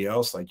everybody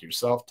else, like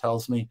yourself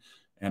tells me,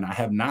 and I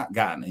have not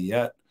gotten it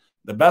yet.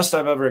 The best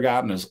I've ever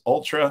gotten is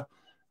Ultra.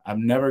 I've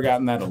never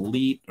gotten that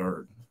Elite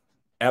or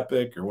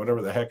Epic or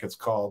whatever the heck it's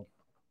called.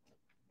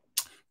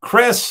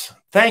 Chris,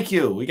 thank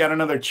you. We got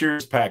another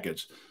Cheers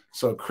package.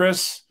 So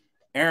Chris,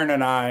 Aaron,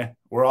 and I,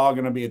 we're all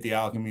going to be at the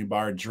Alchemy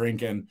Bar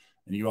drinking,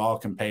 and you all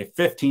can pay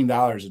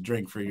 $15 a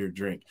drink for your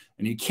drink.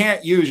 And you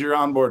can't use your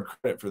onboard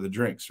credit for the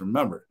drinks.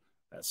 Remember,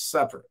 that's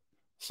separate.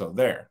 So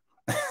there.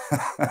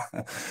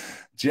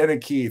 Jenna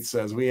Keith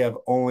says, we have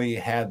only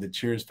had the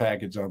Cheers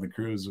package on the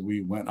cruise.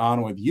 We went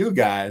on with you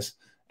guys.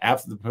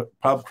 After the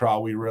pub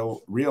crawl, we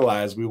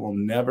realized we will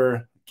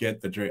never get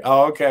the drink.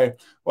 Oh, okay.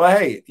 Well,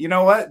 hey, you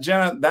know what,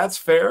 Jenna? That's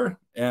fair.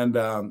 And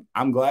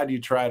I'm glad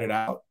you tried it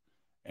out.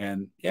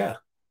 And yeah,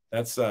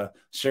 that's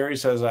Sherry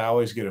says, I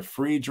always get a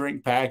free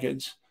drink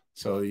package.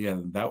 So yeah,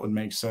 that would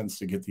make sense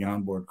to get the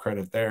onboard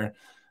credit there.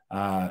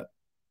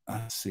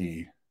 Let's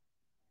see.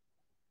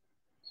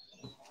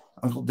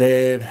 Uncle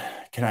Dave,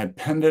 can I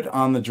pend it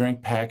on the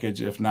drink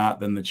package? If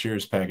not, then the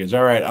Cheers package.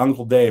 All right,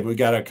 Uncle Dave, we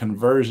got a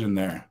conversion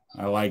there.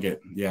 I like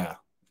it. Yeah.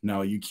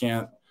 No, you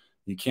can't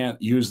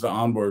use the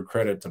onboard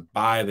credit to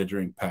buy the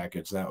drink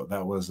package.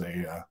 That was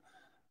a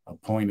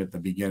point at the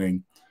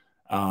beginning.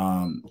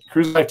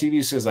 Cruise Life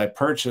TV says, I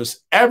purchase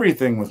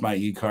everything with my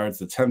e-cards.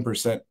 The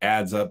 10%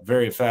 adds up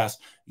very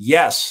fast.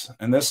 Yes,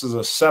 and this is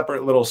a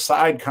separate little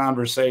side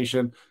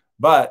conversation,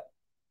 but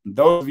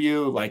those of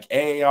you like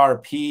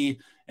AARP,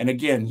 and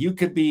again, you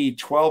could be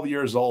 12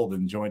 years old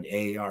and join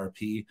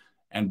AARP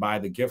and buy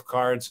the gift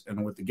cards,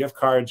 and with the gift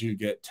cards, you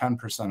get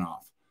 10%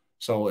 off.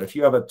 So if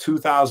you have a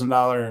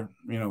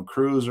 $2,000,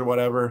 cruise or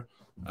whatever,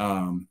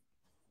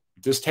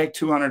 just take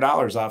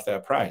 $200 off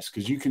that price,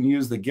 because you can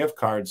use the gift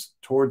cards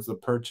towards the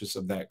purchase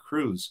of that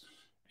cruise.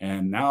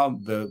 And now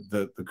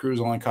the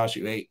cruise only costs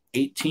you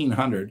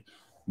 $1,800,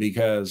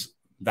 because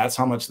that's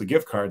how much the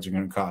gift cards are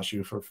going to cost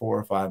you for $400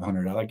 or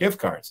 $500 gift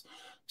cards.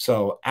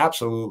 So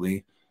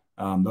absolutely,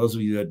 those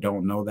of you that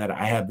don't know that,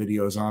 I have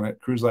videos on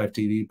it. Cruise Life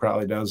TV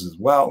probably does as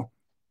well.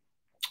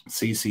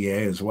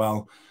 CCA as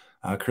well.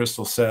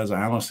 Crystal says,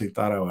 I honestly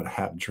thought I would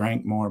have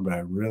drank more, but I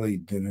really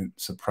didn't,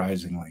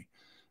 surprisingly.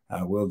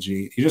 Will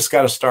G, you just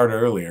got to start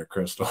earlier,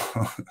 Crystal.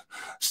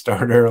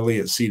 Start early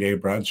at C-Day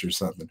brunch or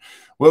something.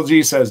 Will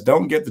G says,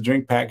 don't get the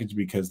drink package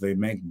because they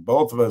make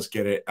both of us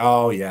get it.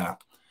 Oh, yeah.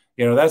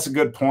 That's a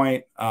good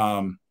point.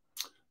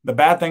 The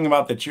bad thing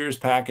about the Cheers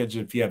package,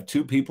 if you have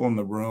two people in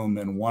the room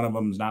and one of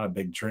them is not a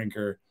big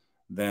drinker,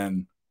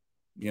 then,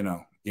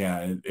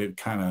 it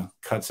kind of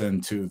cuts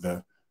into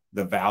the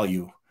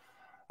value.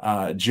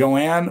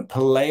 Joanne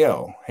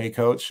Paleo. Hey,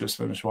 coach, just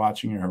finished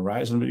watching your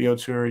Horizon video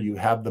tour. You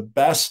have the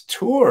best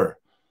tour.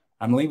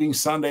 I'm leaving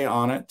Sunday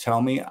on it.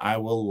 Tell me I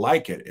will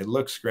like it. It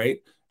looks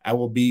great. I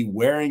will be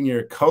wearing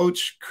your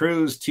Coach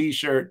Cruise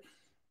t-shirt.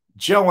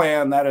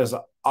 Joanne, that is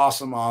an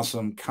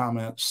awesome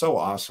comment. So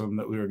awesome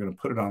that we were going to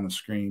put it on the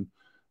screen.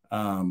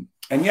 And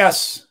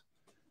yes,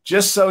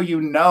 just so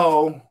you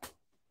know,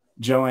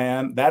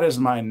 Joanne, that is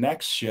my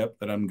next ship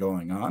that I'm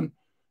going on,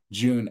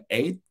 June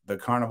 8th, the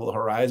Carnival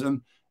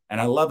Horizon. And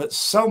I love it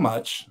so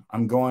much,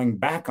 I'm going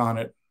back on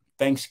it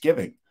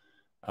Thanksgiving.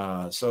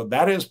 So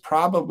that is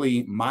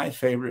probably my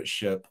favorite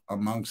ship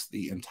amongst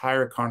the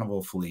entire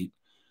Carnival fleet.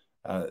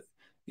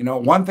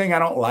 One thing I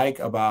don't like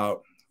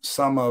about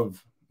some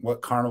of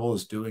what Carnival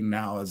is doing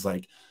now is,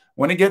 like,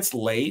 when it gets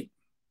late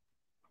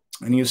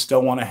and you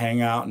still want to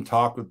hang out and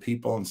talk with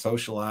people and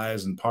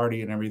socialize and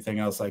party and everything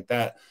else like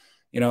that,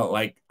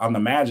 like on the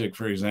Magic,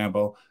 for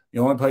example, the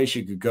only place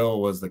you could go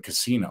was the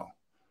casino.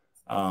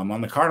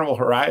 On the Carnival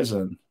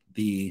Horizon,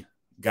 the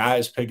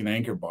Guys Pig and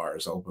Anchor bar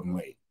is open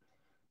late.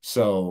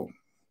 So,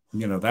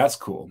 that's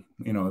cool.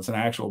 It's an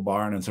actual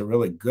bar, and it's a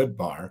really good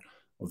bar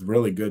with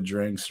really good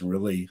drinks and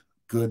really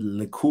good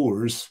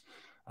liqueurs.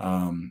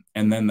 And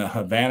then the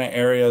Havana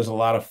area is a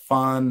lot of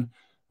fun.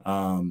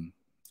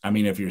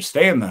 If you're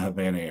staying in the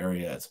Havana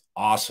area, it's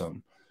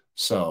awesome.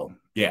 So,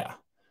 yeah.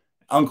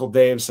 Uncle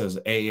Dave says,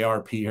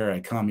 AARP, here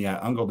I come. Yeah,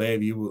 Uncle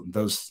Dave,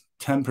 those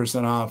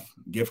 10% off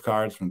gift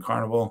cards from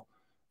Carnival.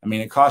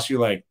 It costs you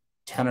like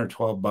 $10 or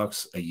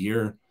 $12 a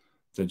year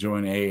to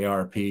join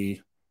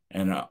AARP.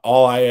 And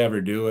all I ever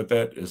do with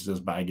it is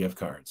just buy gift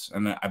cards.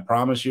 And I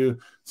promise you,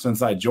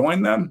 since I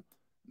joined them,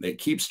 it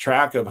keeps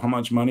track of how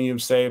much money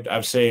you've saved.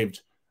 I've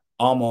saved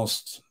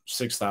almost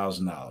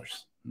 $6,000.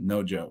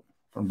 No joke,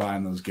 from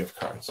buying those gift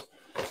cards.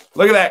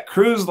 Look at that,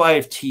 Cruise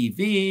Life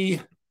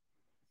TV.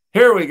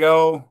 Here we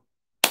go.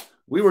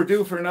 We were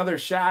due for another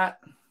shot.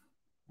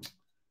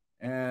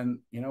 And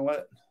you know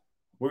what?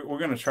 We're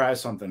going to try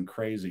something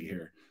crazy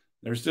here.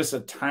 There's just a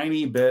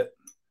tiny bit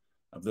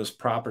of this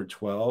proper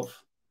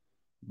 12,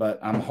 but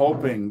I'm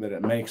hoping that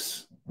it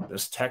makes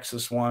this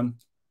Texas one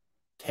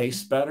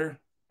taste better.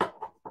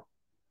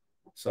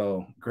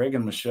 So Greg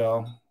and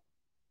Michelle,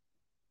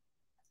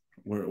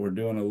 we're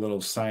doing a little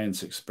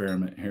science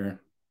experiment here.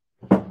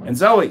 And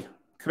Zoe,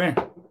 come here.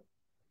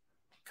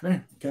 Come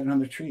here. Got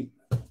another treat.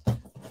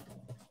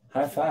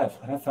 High five.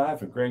 High five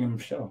for Greg and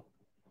Michelle.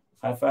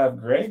 High five,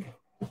 Greg.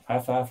 High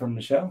five from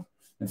Michelle.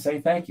 And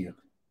say thank you.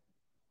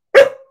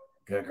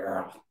 Good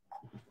girl.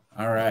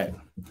 All right.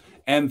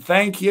 And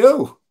thank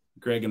you,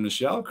 Greg and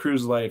Michelle,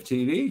 Cruise Life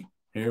TV.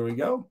 Here we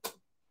go.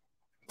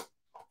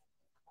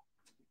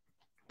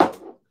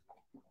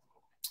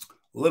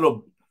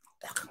 Little,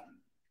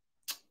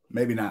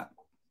 maybe not.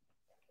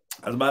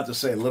 I was about to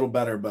say a little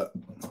better, but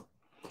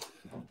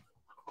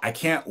I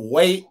can't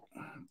wait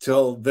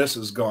till this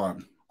is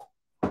gone.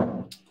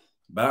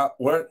 But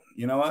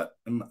you know what?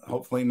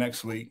 Hopefully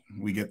next week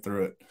we get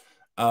through it.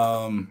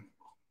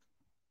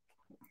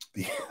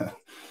 Yeah.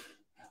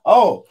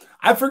 Oh,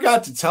 I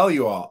forgot to tell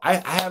you all. I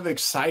have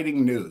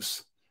exciting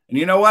news. And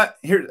you know what?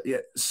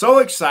 So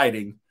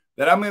exciting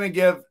that I'm going to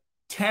give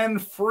 10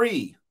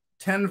 free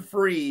in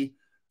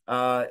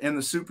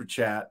the super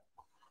chat.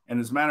 And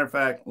as a matter of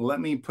fact, let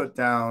me put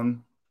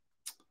down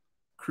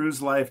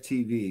Cruise Life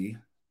TV.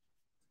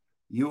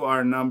 You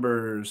are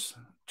numbers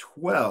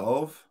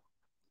 12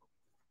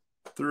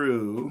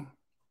 through,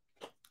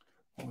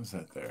 what was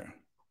that there?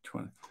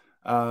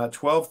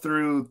 12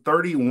 through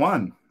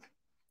 31.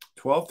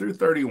 12 through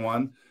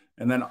 31.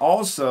 And then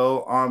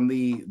also on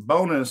the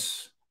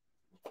bonus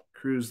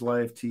Cruise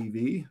Life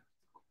TV,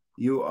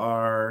 you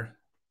are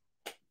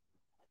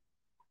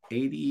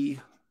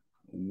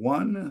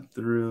 81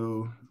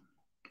 through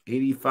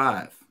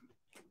 85.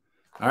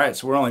 All right,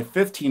 so we're only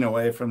 15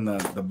 away from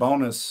the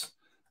bonus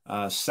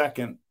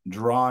second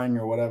drawing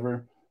or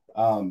whatever.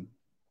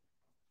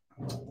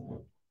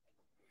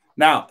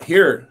 Now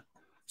here,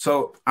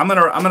 so I'm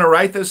gonna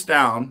write this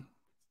down.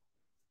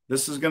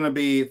 This is gonna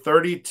be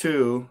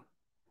 32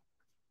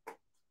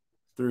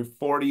 through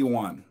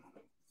 41.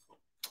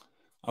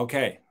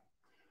 Okay,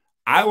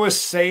 I was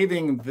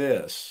saving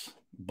this.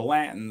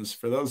 Blanton's,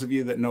 for those of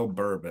you that know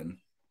bourbon,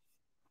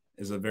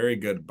 is a very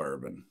good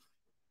bourbon.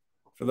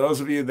 For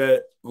those of you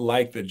that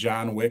like the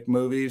John Wick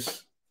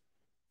movies,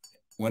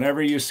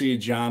 whenever you see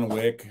John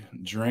Wick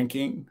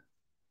drinking,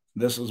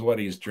 this is what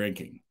he's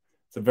drinking.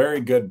 It's a very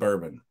good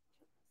bourbon.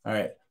 All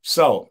right.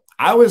 So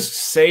I was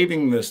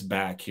saving this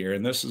back here,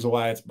 and this is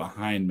why it's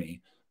behind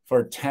me,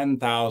 for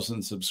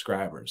 10,000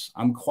 subscribers.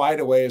 I'm quite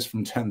a ways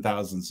from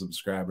 10,000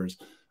 subscribers.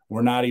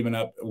 We're not even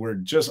up. We're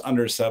just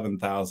under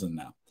 7,000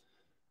 now.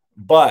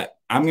 But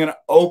I'm going to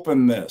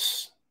open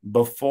this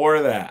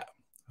before that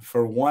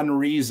for one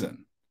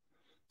reason.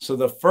 So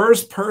the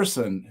first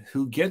person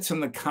who gets in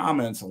the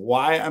comments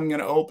why I'm going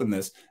to open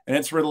this, and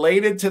it's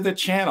related to the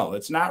channel,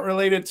 it's not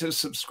related to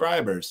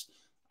subscribers,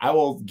 I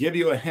will give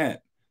you a hint.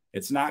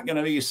 It's not going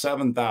to be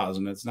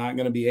 7,000. It's not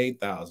going to be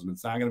 8,000.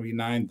 It's not going to be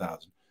 9,000.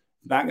 It's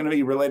not going to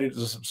be related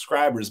to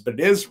subscribers, but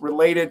it is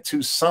related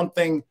to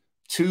something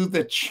to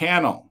the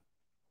channel.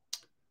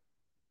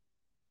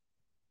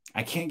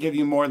 I can't give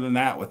you more than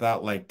that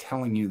without like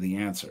telling you the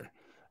answer.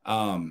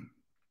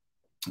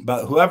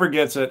 But whoever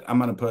gets it, I'm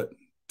going to put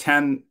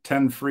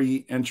 10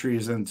 free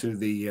entries into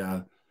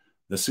the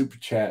super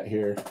chat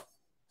here.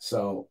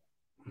 So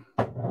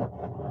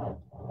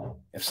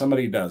if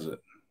somebody does it,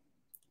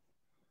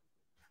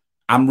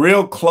 I'm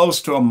real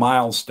close to a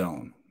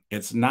milestone.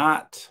 It's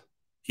not.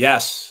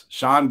 Yes,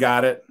 Sean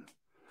got it.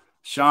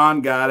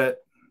 Sean got it.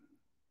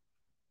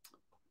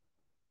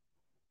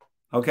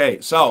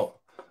 Okay, so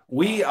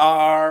we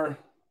are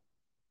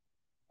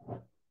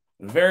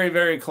very,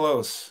 very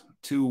close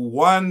to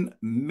 1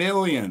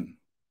 million.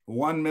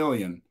 1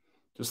 million.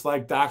 Just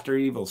like Dr.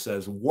 Evil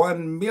says,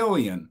 1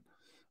 million.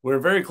 We're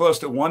very close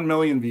to 1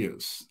 million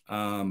views.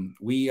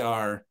 We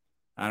are,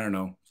 I don't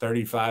know,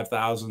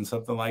 35,000,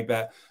 something like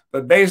that.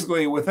 But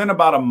basically, within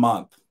about a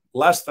month,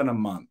 less than a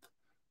month,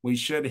 we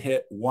should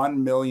hit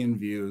 1 million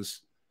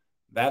views.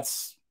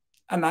 That's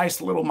a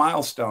nice little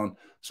milestone.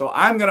 So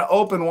I'm going to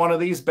open one of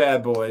these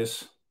bad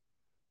boys,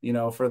 you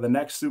know, for the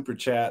next super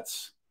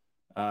chats.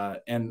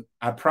 And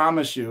I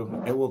promise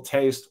you, it will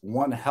taste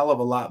one hell of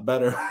a lot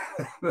better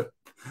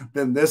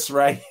than this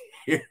right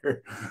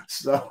here.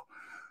 So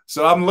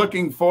I'm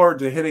looking forward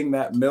to hitting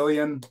that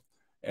million.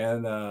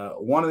 And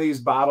one of these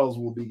bottles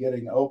will be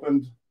getting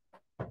opened.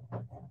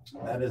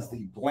 That is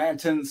the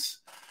Blanton's.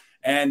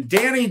 And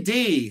Danny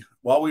D,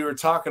 while we were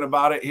talking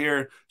about it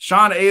here,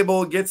 Sean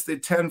Abel gets the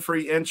 10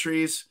 free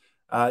entries.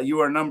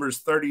 You are numbers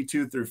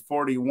 32 through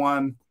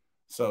 41.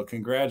 So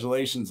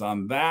congratulations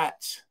on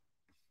that.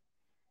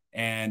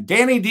 And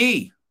Danny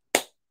D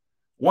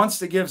wants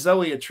to give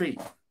Zoe a treat.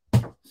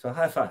 So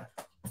high five.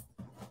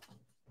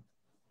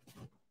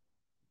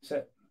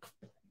 Sit.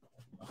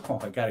 Oh,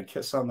 I got a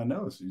kiss on the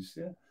nose. You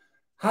see it?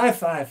 High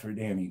five for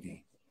Danny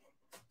D.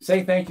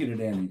 Say thank you to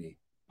Danny D.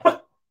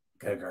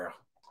 Good girl.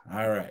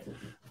 All right.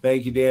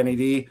 Thank you, Danny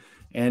D.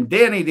 And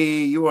Danny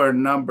D, you are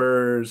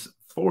numbers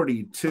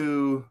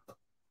 42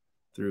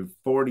 through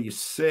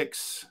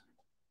 46.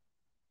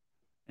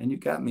 And you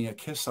got me a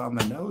kiss on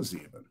the nose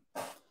even.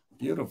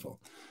 Beautiful.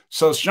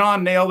 So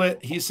Sean nailed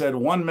it. He said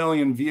 1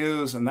 million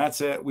views, and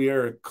that's it. We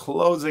are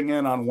closing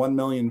in on 1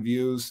 million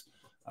views.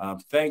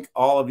 Thank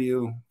all of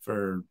you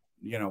for,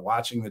 you know,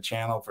 watching the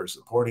channel, for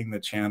supporting the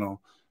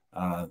channel.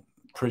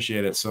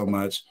 Appreciate it so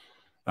much.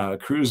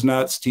 Cruise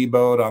Nuts,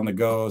 T-Boat on the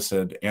go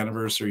said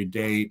anniversary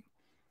date.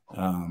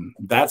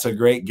 That's a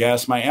great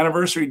guess. My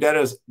anniversary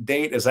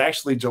date is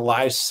actually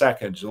July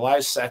 2nd. July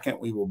 2nd,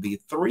 we will be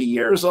 3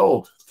 years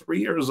old. 3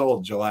 years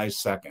old, July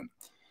 2nd.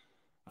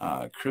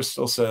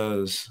 Crystal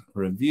says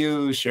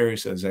review. Sherry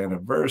says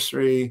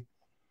anniversary.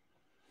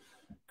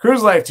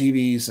 Cruise Life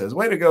TV says,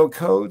 way to go,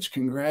 coach.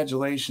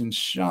 Congratulations,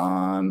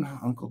 Sean.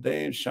 Uncle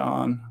Dave,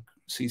 Sean.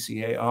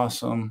 CCA,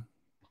 awesome.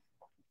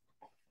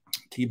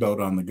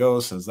 T-Boat on the go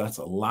says that's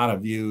a lot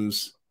of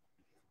views.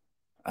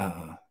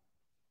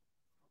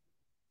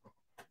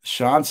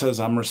 Sean says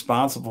I'm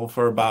responsible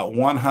for about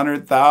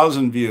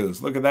 100,000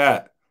 views. Look at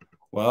that.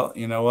 Well,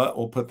 you know what?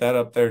 We'll put that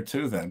up there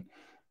too then.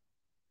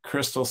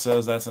 Crystal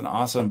says that's an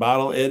awesome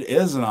bottle. It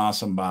is an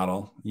awesome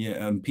bottle.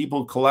 Yeah, and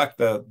people collect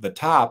the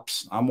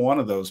tops. I'm one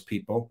of those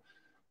people.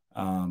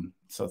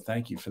 So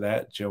thank you for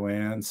that.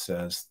 Joanne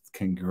says,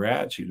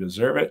 congrats, you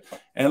deserve it.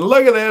 And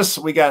look at this.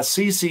 We got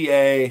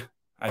CCA.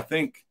 I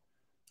think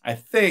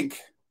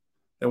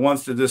that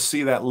wants to just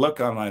see that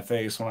look on my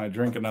face when I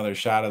drink another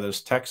shot of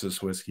this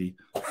Texas whiskey.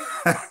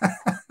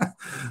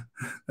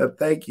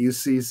 Thank you,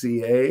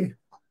 CCA.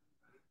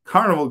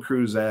 Carnival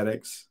Cruise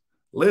Addicts,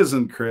 Liz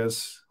and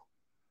Chris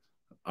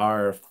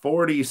are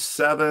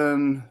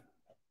 47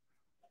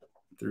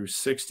 through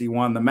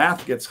 61. The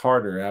math gets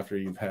harder after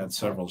you've had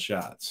several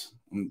shots.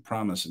 I'm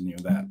promising you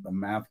that. The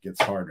math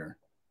gets harder.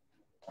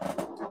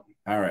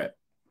 All right.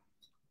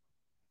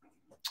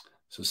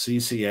 So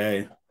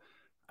CCA,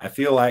 I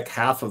feel like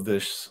half of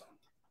this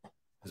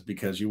is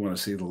because you want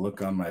to see the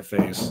look on my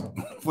face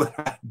when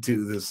I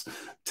do this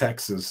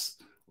Texas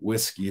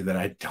whiskey that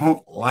I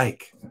don't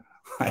like.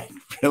 I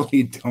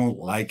really don't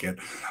like it.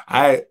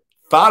 I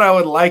thought I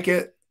would like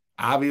it,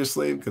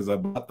 obviously, because I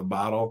bought the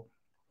bottle.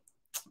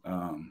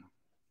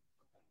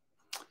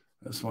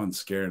 This one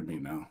scared me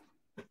now.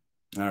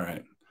 All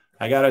right.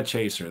 I got a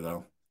chaser,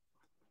 though.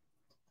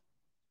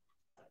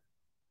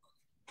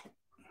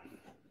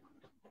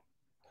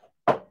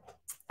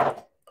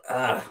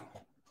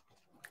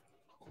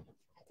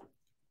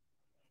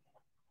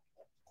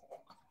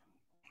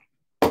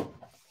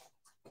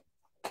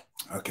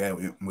 Okay,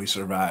 we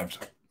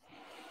survived.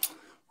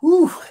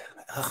 Whew.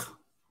 Ugh.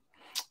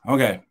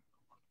 Okay.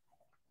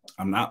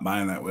 I'm not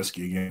buying that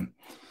whiskey again.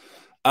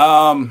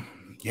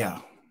 Yeah.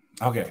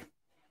 Okay.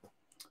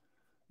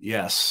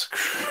 Yes.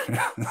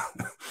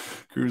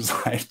 Cruise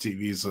Life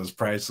TV says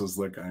priceless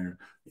look on here.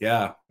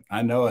 Yeah,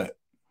 I know it.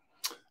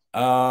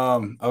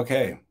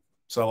 Okay.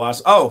 So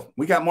lost. Oh,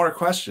 we got more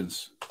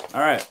questions.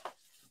 All right.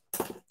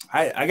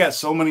 I got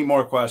so many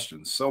more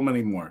questions. So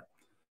many more.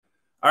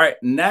 All right.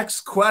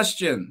 Next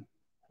question.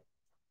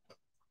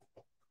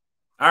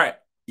 All right.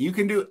 You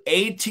can do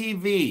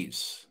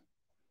ATVs.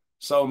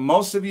 So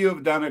most of you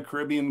have done a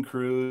Caribbean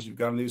cruise. You've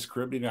gone to these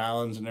Caribbean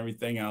islands and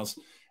everything else.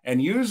 And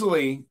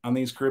usually on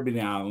these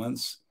Caribbean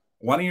islands,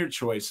 one of your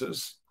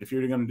choices, if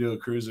you're going to do a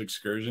cruise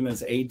excursion,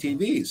 is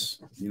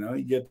ATVs. You know,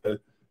 you get to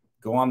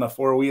go on the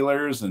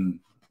four-wheelers and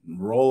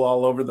roll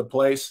all over the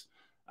place.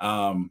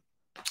 And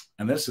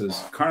this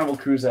is Carnival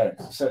Cruise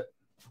Addicts. Sit.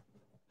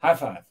 High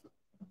five.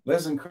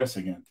 Liz and Chris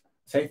again.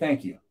 Say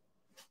thank you.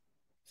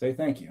 Say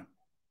thank you.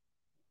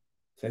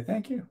 Say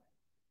thank you.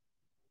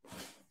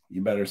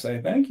 You better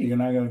say thank you. You're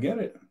not going to get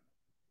it.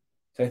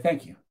 Say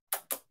thank you.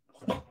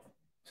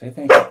 Say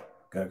thank you.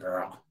 Good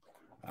girl.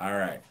 All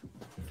right.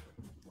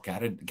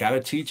 Gotta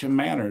teach them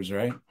manners,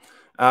 right?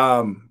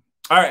 All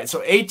right.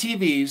 So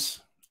ATVs,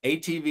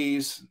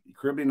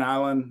 Caribbean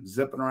island,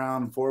 zipping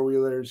around,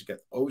 four-wheelers. You got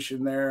the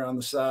ocean there on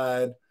the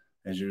side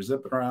as you're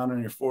zipping around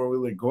on your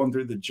four-wheeler, going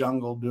through the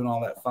jungle, doing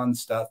all that fun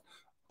stuff.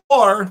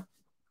 Or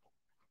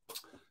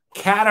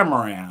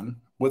catamaran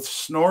with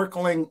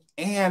snorkeling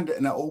and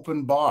an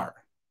open bar.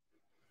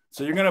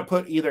 So you're going to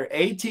put either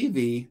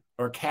ATV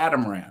or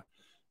catamaran.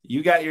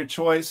 You got your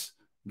choice.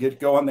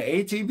 Go on the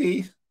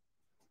ATV,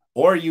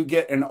 or you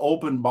get an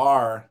open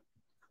bar.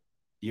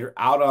 You're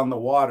out on the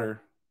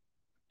water,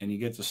 and you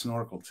get to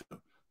snorkel too.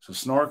 So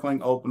snorkeling,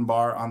 open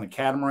bar on the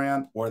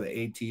catamaran or the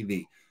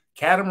ATV.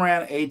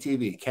 Catamaran,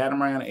 ATV.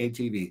 Catamaran,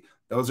 ATV.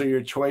 Those are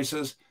your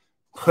choices.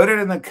 Put it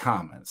in the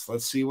comments.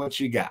 Let's see what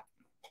you got.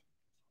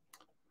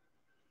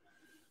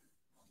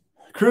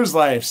 Cruise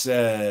Life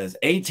says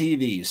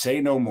ATV,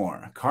 say no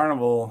more.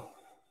 Carnival.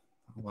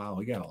 Wow,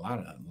 we got a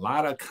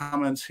lot of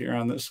comments here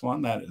on this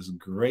one. That is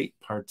great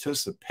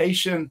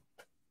participation.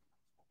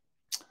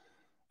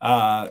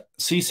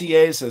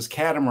 CCA says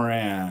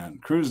catamaran.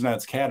 Cruise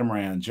Nuts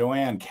catamaran.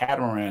 Joanne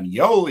catamaran.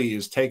 Yoli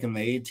is taking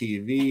the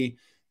ATV.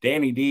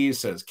 Danny D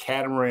says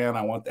catamaran.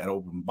 I want that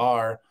open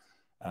bar.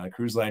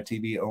 Cruise Life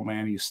TV. Oh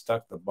man, you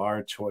stuck the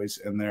bar choice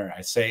in there.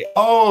 I say,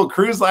 oh,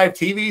 Cruise Life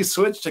TV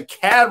switched to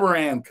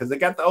catamaran because they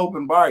got the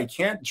open bar. You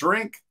can't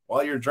drink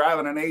while you're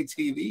driving an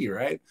ATV,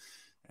 right?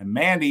 And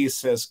Mandy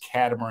says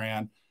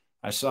catamaran.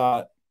 I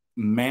saw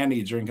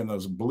Mandy drinking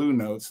those Blue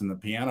Notes in the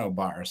piano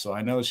bar, so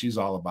I know she's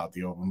all about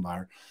the open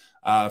bar.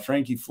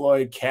 Frankie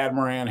Floyd,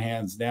 catamaran,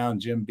 hands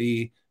down. Jim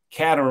B,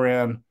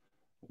 catamaran.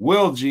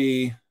 Will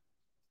G,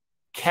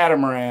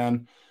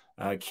 catamaran.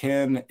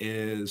 Ken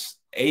is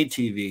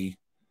ATV.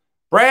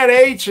 Brad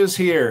H is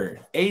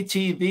here.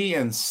 ATV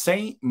in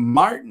St.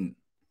 Martin.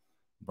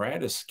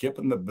 Brad is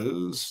skipping the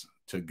booze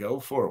to go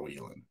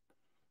four-wheeling.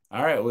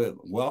 All right, well,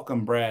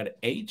 welcome Brad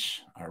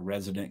H., our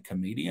resident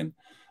comedian.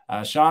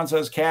 Sean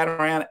says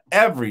catamaran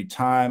every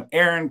time.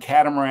 Aaron,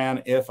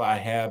 catamaran if I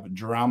have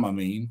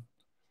Dramamine.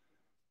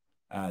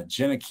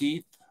 Jenna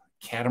Keith,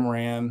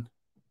 catamaran.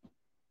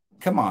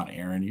 Come on,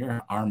 Aaron, you're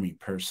an Army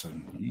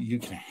person. You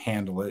can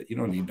handle it. You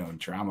don't need no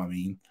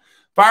Dramamine.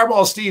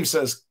 Fireball Steve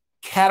says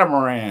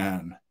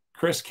catamaran.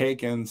 Chris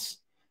Kakins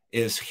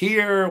is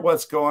here.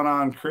 What's going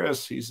on,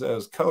 Chris? He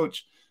says,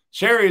 Coach,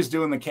 Sherry's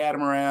doing the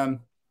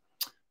catamaran.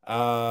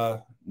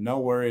 No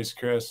worries,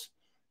 Chris.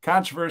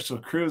 Controversial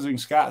Cruising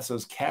Scott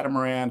says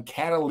catamaran.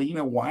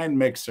 Catalina wine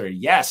mixer.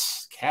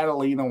 Yes,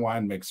 Catalina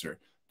wine mixer.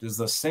 Does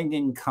the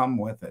singing come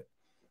with it?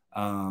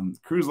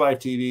 Cruise Life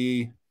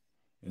TV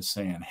is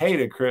saying hey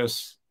to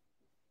Chris.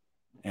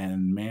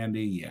 And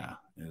Mandy, yeah,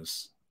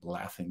 is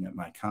laughing at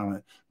my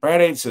comment.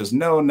 Brad 8 says,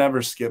 no,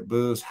 never skip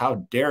booze. How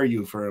dare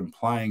you for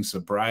implying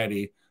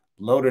sobriety?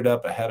 Loaded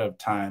up ahead of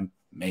time,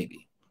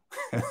 maybe.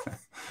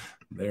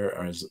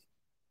 There is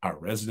our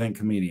resident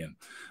comedian.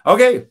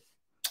 Okay,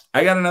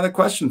 I got another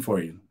question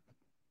for you.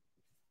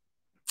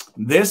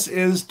 This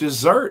is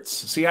desserts.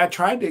 See, I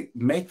tried to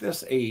make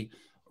this a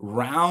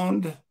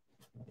round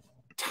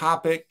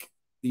topic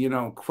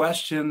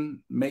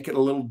question, make it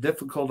a little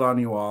difficult on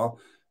you all,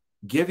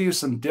 give you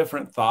some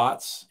different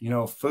thoughts,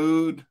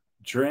 food,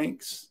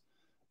 drinks,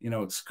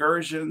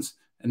 excursions.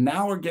 And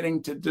now we're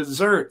getting to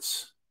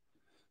desserts.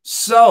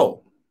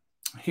 So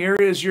here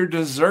is your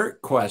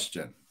dessert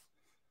question.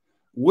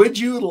 Would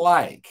you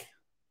like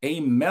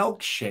a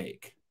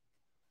milkshake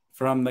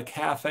from the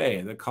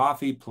cafe, the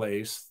coffee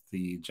place,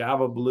 the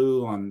Java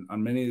Blue on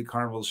many of the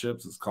Carnival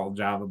ships? It's called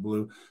Java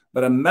Blue,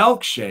 but a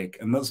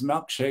milkshake, and those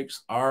milkshakes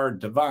are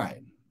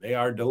divine. They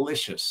are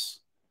delicious.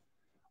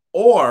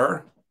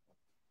 Or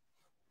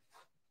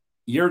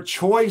your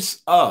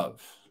choice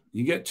of,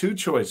 you get two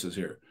choices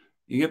here.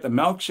 You get the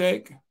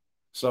milkshake.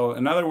 So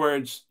in other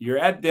words, you're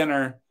at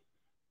dinner,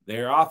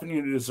 they're offering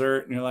you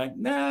dessert, and you're like,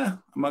 nah,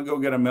 I'm going to go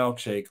get a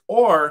milkshake.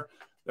 Or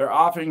they're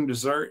offering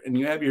dessert, and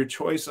you have your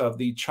choice of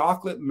the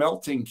chocolate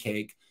melting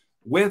cake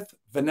with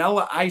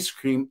vanilla ice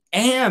cream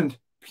and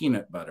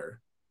peanut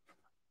butter,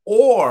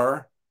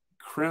 or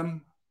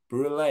creme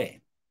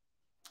brulee.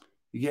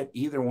 You get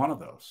either one of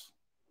those.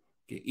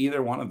 Get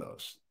either one of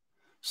those.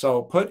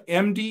 So put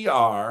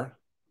MDR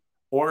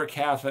or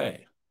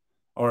cafe,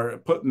 or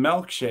put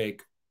milkshake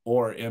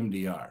or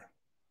MDR.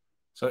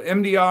 So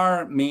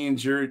MDR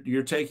means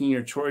you're taking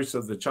your choice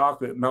of the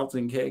chocolate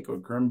melting cake or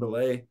creme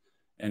brulee.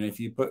 And if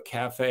you put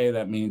cafe,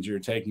 that means you're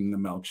taking the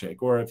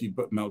milkshake. Or if you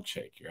put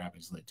milkshake, you're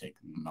obviously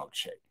taking the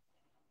milkshake.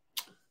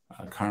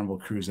 Carnival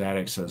Cruise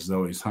Addict says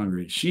Zoe's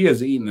hungry. She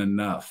has eaten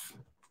enough.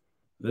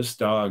 This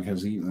dog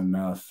has eaten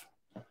enough.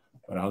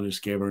 But I'll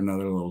just give her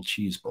another little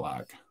cheese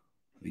block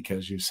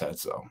because you said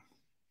so.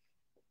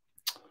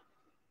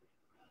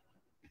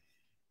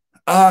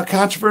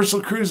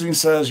 Controversial Cruising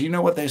says, you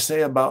know what they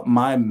say about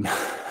my...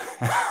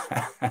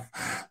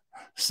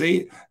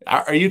 See,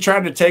 are you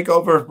trying to take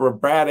over for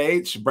Brad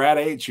H? Brad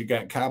H, you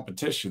got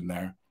competition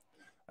there.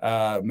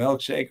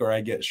 Milkshake, or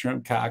I get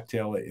shrimp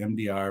cocktail at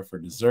MDR for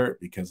dessert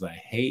because I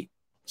hate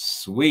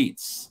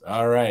sweets.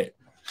 All right.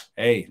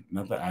 Hey,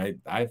 nothing.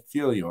 I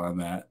feel you on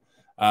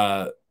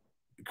that.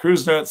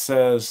 Cruise Nut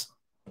says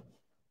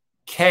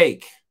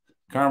cake.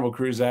 Carnival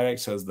Cruise Addict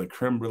says the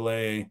creme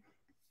brulee.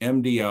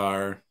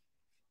 MDR.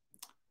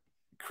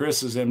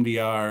 Chris is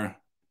MDR.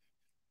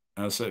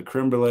 So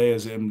creme brulee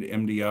is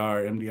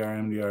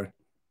MDR.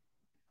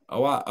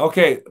 Oh, wow.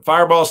 Okay.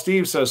 Fireball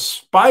Steve says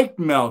spiked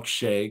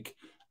milkshake.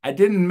 I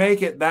didn't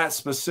make it that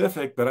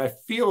specific, but I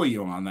feel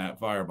you on that,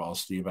 Fireball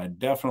Steve. I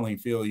definitely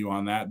feel you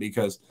on that,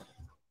 because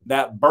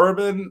that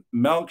bourbon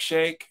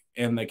milkshake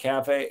in the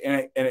cafe,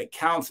 and it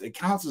counts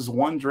as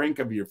one drink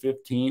of your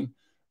 15,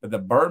 but the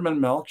bourbon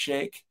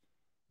milkshake,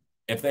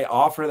 if they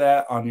offer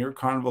that on your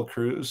Carnival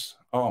cruise,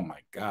 oh my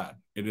God,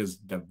 it is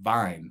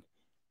divine.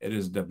 It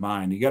is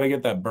divine. You got to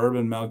get that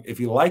bourbon milk. If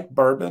you like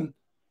bourbon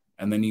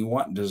and then you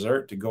want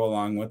dessert to go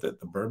along with it,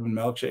 the bourbon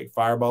milkshake,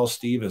 Fireball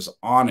Steve is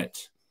on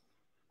it.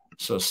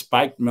 So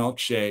spiked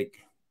milkshake,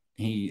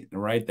 he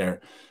right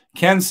there.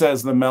 Ken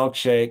says the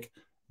milkshake.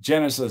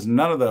 Jenna says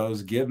none of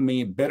those. Give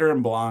me bitter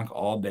and blanc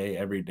all day,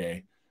 every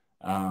day.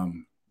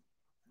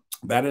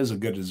 That is a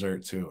good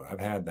dessert too. I've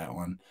had that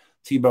one.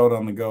 T-Boat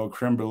on the go,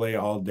 creme brulee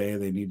all day.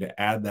 They need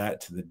to add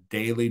that to the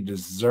daily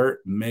dessert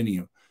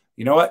menu.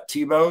 You know what,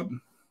 T-Boat?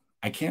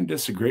 I can't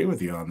disagree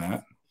with you on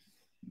that.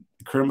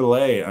 Creme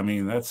brulee, I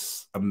mean,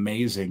 that's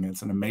amazing.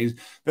 It's an amazing.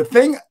 The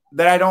thing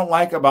that I don't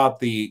like about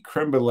the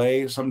creme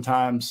brulee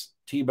sometimes,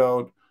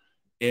 T-Boat,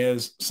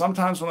 is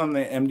sometimes when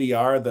the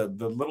MDR,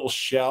 the little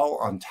shell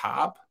on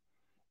top,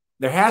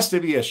 there has to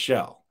be a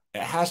shell.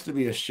 It has to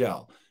be a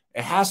shell.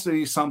 It has to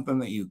be something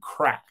that you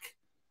crack.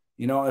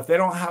 If they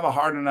don't have a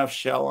hard enough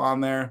shell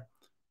on there,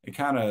 it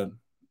kind of,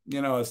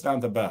 it's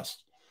not the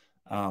best.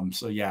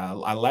 So yeah,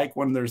 I like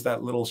when there's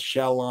that little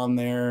shell on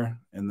there,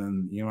 and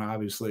then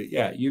obviously,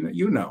 yeah, you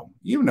know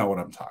what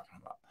I'm talking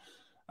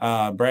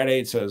about. Brad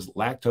 8 says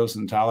lactose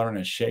intolerant,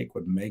 a shake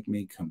would make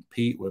me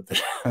compete with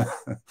the.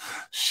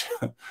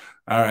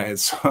 All right,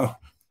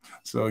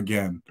 so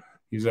again,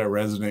 he's our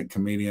resident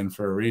comedian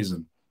for a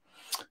reason.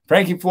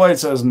 Frankie Floyd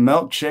says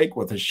milkshake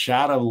with a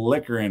shot of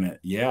liquor in it.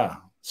 Yeah,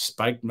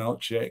 spiked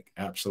milkshake,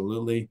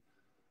 absolutely.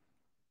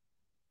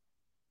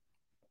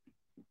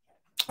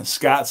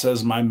 Scott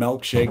says my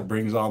milkshake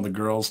brings all the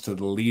girls to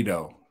the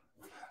Lido.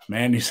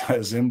 Mandy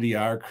says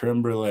MDR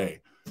creme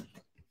brulee.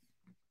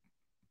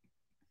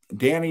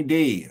 Danny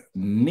D,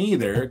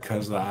 neither,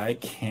 because I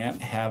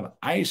can't have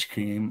ice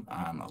cream.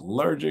 I'm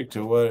allergic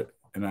to it,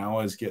 and I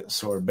always get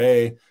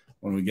sorbet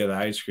when we get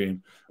ice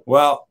cream.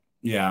 Well,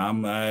 yeah,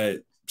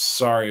 I'm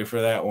sorry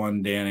for that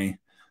one, Danny,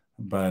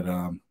 but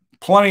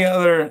plenty of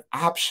other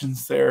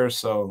options there,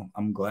 so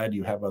I'm glad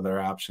you have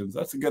other options.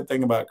 That's a good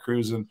thing about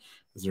cruising,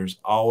 because there's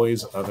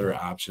always other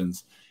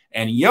options.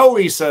 And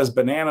Yoey says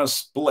banana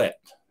split.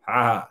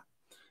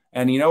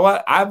 And you know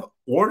what? I've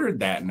ordered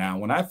that now.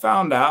 When I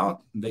found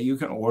out that you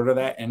can order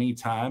that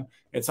anytime,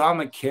 it's on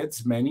the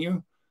kids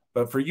menu.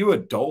 But for you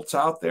adults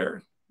out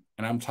there,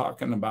 and I'm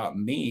talking about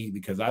me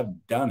because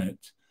I've done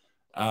it,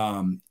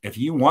 if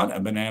you want a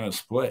banana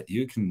split,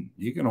 you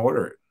can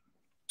order it.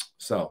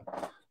 So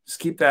just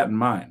keep that in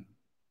mind.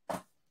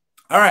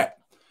 All right.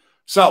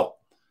 So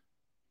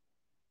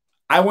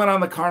I went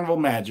on the Carnival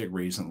Magic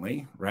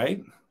recently,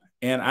 right?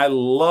 And I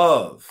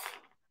love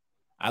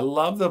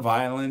the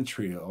violin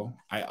trio.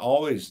 I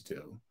always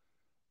do.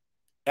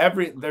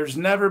 There's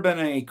never been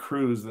any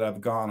cruise that I've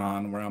gone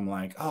on where I'm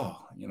like, oh,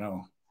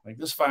 like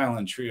this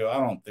violin trio, I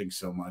don't think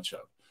so much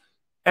of.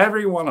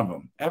 Every one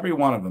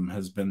of them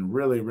has been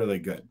really, really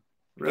good.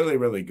 Really,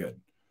 really good.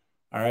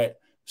 All right.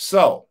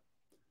 So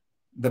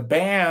the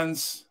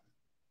bands,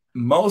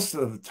 most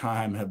of the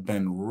time, have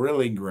been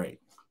really great.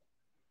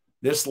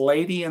 This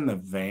Lady in the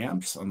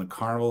Vamps on the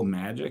Carnival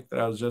Magic that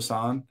I was just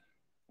on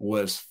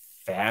was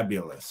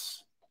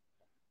fabulous.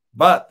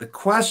 But the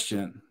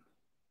question,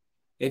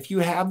 if you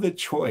have the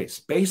choice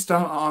based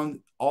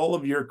on all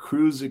of your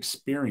cruise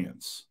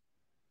experience,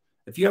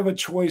 if you have a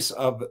choice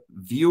of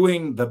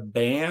viewing the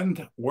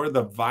band or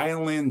the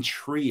violin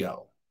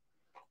trio,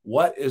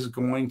 what is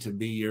going to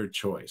be your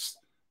choice?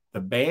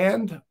 The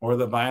band or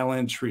the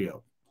violin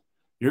trio?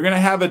 You're going to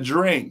have a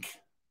drink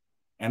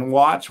and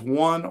watch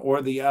one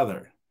or the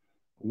other.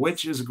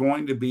 Which is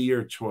going to be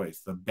your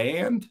choice? The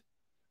band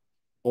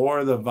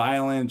or the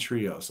violin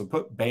trio? So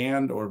put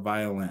band or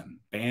violin.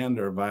 Band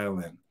or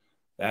violin.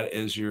 That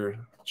is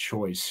your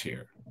choice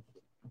here.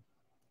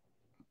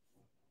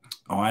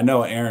 Oh, I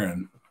know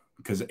Aaron,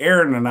 because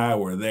Aaron and I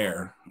were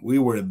there. We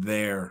were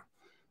there.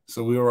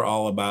 So we were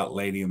all about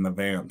Lady in the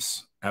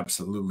Vamps.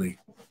 Absolutely.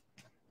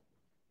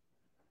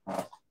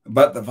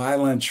 But the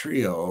violin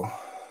trio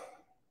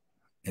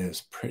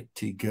is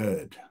pretty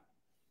good.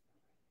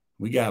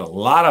 We got a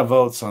lot of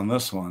votes on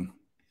this one.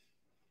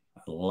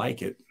 I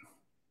like it.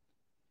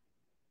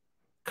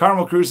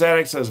 Carnival Cruise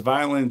Addict says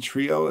violin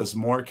trio is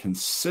more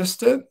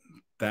consistent.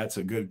 That's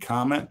a good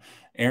comment.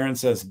 Aaron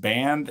says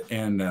band.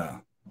 And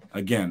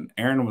again,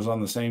 Aaron was on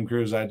the same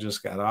cruise I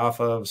just got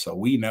off of. So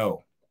we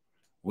know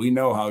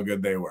how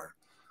good they were.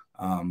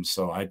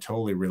 So I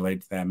totally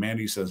relate to that.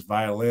 Mandy says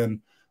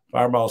violin.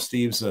 Fireball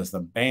Steve says the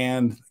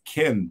band.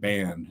 Kin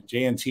band.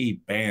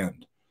 J&T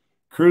band.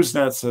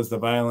 CruiseNet says the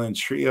violin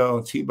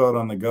trio. T-Boat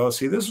on the go.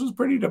 See, this was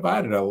pretty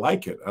divided. I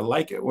like it. I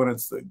like it when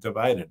it's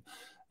divided.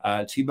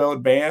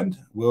 T-Boat band.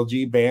 Will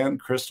G band.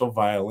 Crystal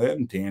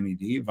violin. Danny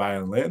D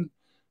violin.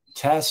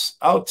 Tess.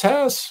 Oh,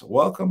 Tess.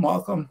 Welcome,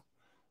 welcome.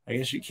 I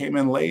guess you came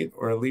in late,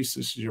 or at least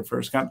this is your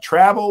first time.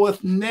 Travel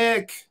with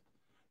Nick.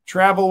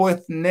 Travel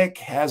with Nick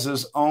has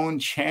his own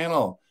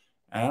channel.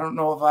 I don't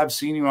know if I've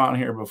seen you on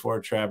here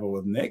before, Travel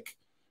with Nick,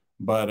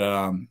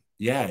 but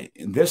yeah,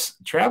 this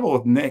Travel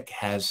with Nick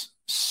has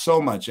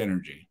so much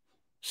energy,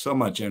 so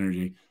much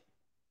energy.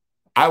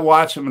 I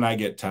watch him and I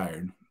get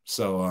tired.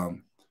 So,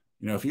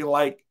 if you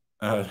like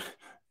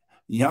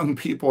young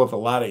people with a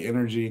lot of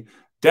energy,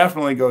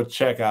 definitely go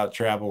check out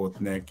Travel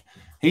with Nick.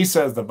 He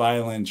says the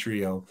violin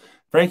trio.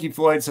 Frankie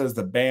Floyd says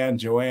the band.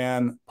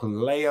 Joanne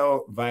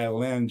Puleo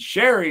violin.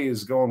 Sherry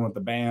is going with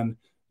the band.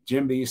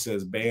 Jim B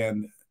says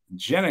band.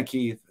 Jenna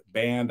Keith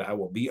band. I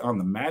will be on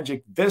the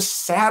Magic this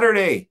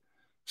Saturday,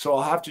 so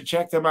I'll have to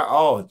check them out.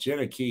 Oh,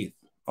 Jenna Keith.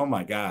 Oh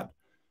my God.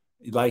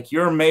 Like,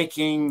 you're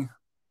making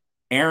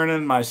Aaron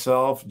and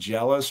myself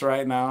jealous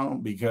right now,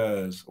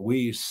 because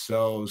we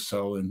so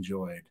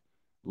enjoyed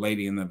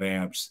Lady in the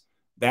Vamps.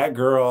 That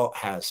girl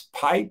has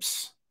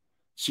pipes.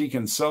 She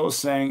can so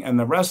sing, and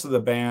the rest of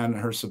the band,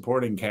 her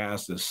supporting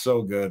cast, is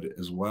so good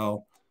as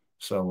well.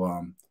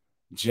 So,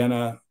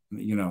 Jenna,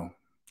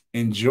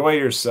 enjoy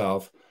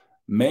yourself.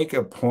 Make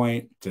a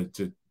point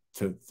to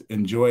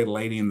enjoy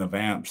Lady in the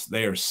Vamps.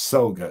 They are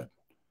so good.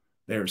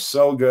 They're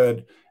so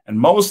good. And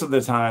most of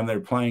the time,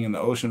 they're playing in the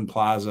Ocean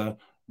Plaza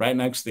right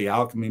next to the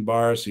Alchemy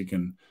Bar. So you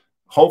can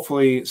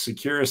hopefully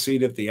secure a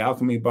seat at the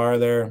Alchemy Bar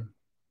there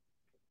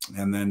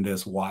and then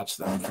just watch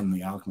them from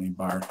the Alchemy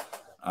Bar.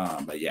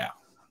 But yeah,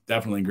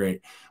 definitely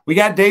great. We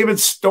got David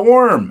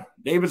Storm.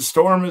 David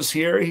Storm is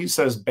here. He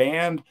says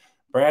band.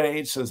 Brad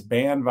H says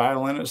band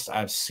violinists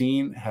I've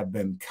seen have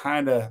been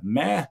kind of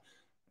meh.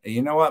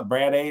 You know what,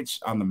 Brad H,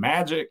 on the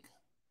Magic,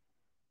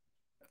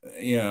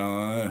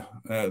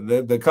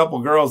 the couple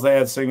girls they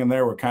had singing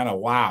there were kind of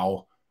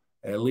wow,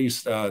 at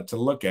least to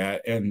look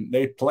at, and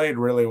they played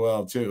really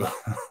well too.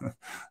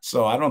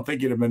 So I don't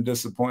think you'd have been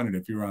disappointed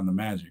if you were on the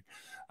Magic.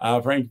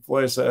 Frank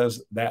Floyd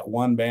says that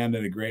one band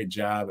did a great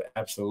job.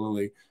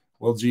 Absolutely.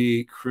 Will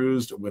G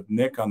cruised with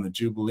Nick on the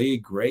Jubilee.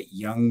 Great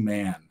young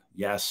man.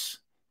 Yes,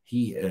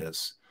 he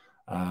is.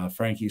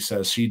 Frankie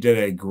says she did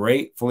a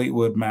great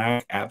Fleetwood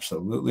Mac.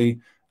 Absolutely.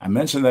 I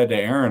mentioned that to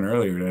Aaron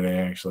earlier today,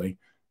 actually,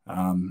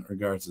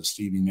 regards to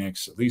Stevie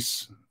Nicks. At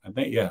least, I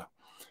think,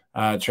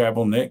 yeah.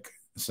 Travel Nick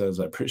says,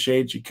 I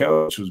appreciate you,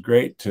 Coach. It was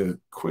great to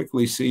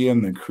quickly see you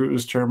in the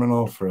cruise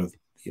terminal for the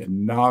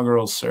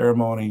inaugural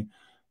ceremony.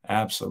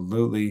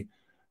 Absolutely.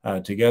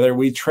 Together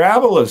We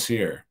Travel is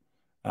here.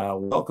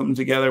 Welcome,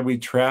 Together We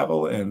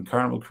Travel. And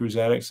Carnival Cruise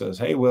Addict says,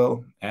 hey,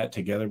 Will, at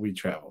Together We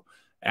Travel.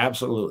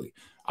 Absolutely.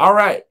 All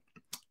right.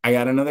 I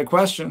got another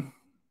question.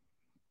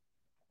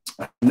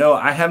 No,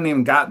 I haven't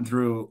even gotten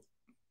through.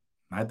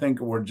 I think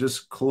we're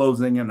just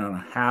closing in on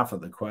half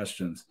of the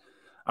questions.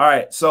 All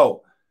right.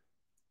 So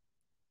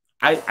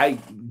I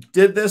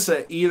did this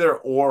at either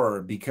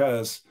or,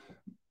 because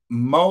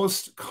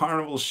most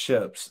Carnival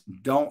ships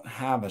don't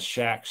have a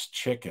Shaq's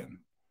chicken.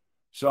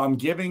 So I'm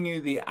giving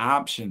you the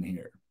option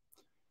here.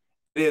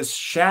 It is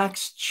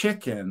Shaq's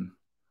chicken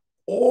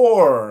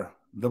or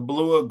the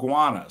Blue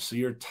Iguana. So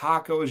your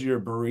tacos, your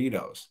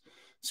burritos.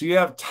 So you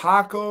have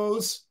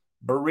tacos,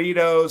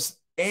 burritos,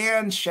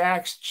 and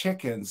Shaq's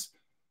chickens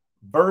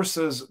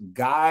versus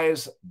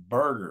Guy's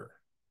Burger.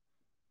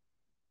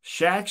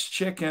 Shaq's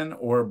chicken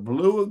or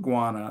Blue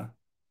Iguana,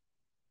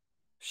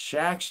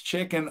 Shaq's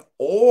chicken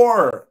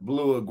or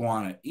Blue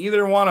Iguana,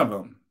 either one of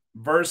them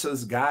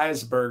versus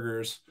Guy's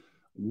Burgers.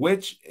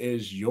 Which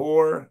is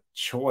your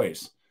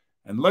choice?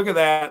 And look at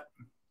that.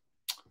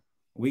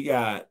 We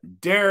got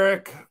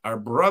Derek, our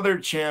brother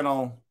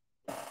channel,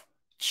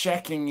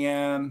 checking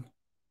in,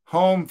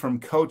 home from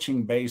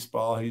coaching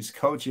baseball. He's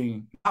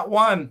coaching not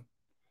one,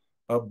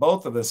 but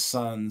both of his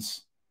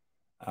sons.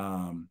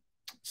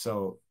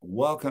 So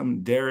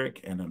welcome,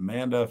 Derek and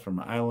Amanda from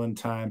Island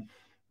Time.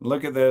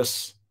 Look at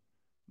this.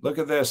 Look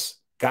at this.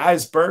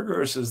 Guy's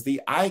Burgers is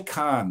the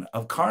icon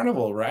of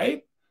Carnival,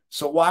 right?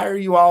 So why are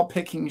you all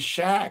picking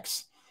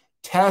Shaq's?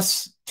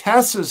 Tess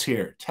is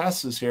here.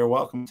 Tess is here.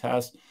 Welcome,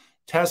 Tess.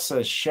 Tess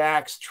says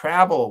Shaq's.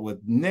 Travel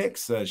with Nick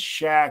says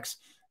Shaq's.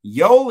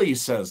 Yoli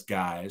says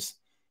Guys.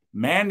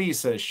 Mandy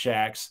says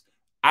Shaq's.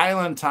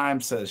 Island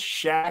Time says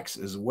Shaq's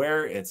is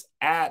where it's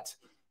at.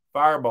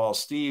 Fireball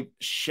Steve,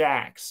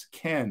 Shaq's.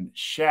 Ken,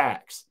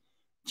 Shaq's.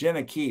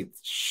 Jenna Keith,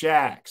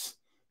 Shaq's.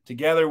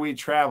 Together we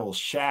travel,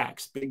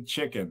 Shaq's. Big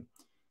Chicken.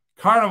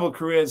 Carnival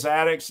Careers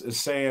Addicts is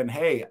saying,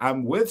 hey,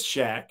 I'm with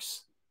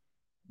Shaq's,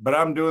 but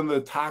I'm doing the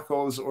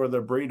tacos or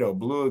the burrito.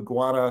 Blue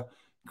Iguana.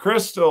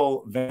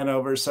 Crystal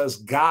Vanover says,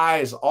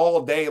 Guys,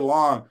 all day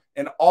long,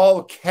 in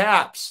all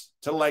caps,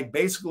 to like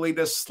basically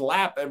just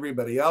slap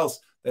everybody else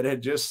that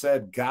had just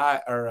said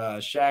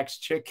Shaq's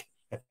chicken.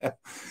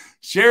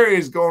 Sherry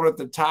is going with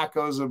the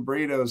tacos and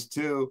burritos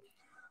too.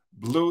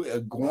 Blue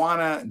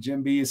Iguana.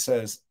 Jim B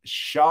says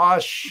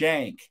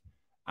Shawshank.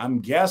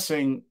 I'm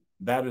guessing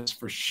that is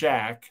for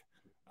Shaq.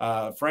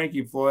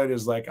 Frankie Floyd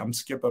is like, I'm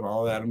skipping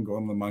all that. I'm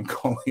going to the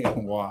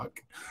Mongolian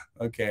walk.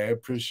 Okay, I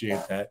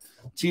appreciate that.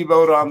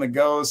 T-Boat on the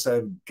go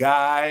said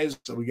Guys.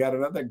 So we got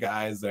another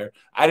Guys there.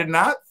 I did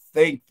not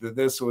think that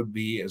this would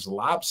be as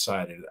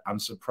lopsided. I'm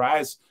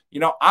surprised. You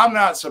know, I'm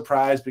not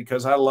surprised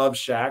because I love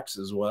Shaq's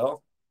as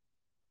well.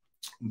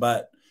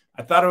 But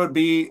I thought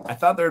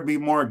there'd be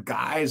more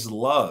Guys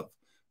love.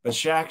 But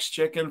Shaq's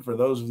chicken, for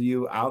those of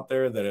you out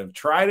there that have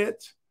tried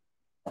it,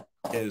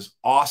 is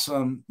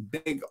awesome.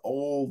 Big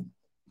old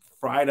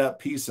fried up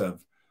piece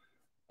of,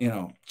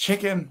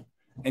 chicken.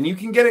 And you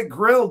can get it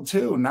grilled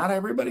too. Not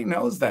everybody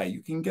knows that.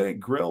 You can get it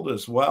grilled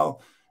as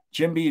well.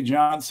 Jim B.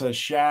 John says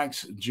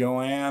Shaq's.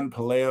 Joanne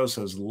Paleo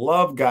says,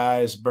 love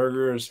Guys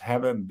Burgers.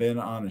 Haven't been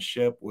on a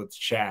ship with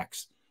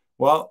Shaq's.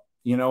 Well,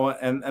 you know what?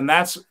 And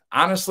that's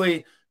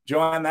honestly,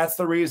 Joanne, that's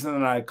the reason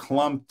that I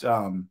clumped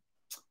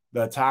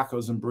the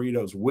tacos and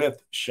burritos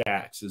with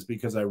Shaq's, is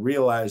because I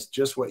realized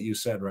just what you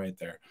said right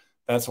there.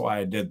 That's why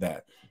I did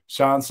that.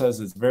 Sean says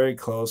it's very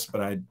close,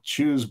 but I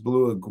choose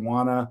Blue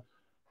Iguana.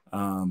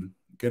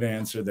 Good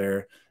answer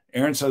there.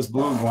 Aaron says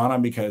Blue Iguana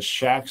because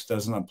Shaq's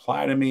doesn't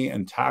apply to me,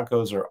 and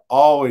tacos are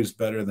always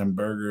better than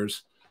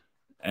burgers.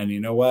 And you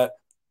know what?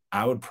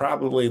 I would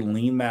probably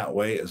lean that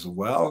way as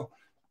well.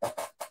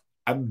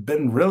 I've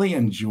been really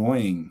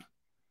enjoying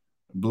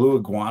Blue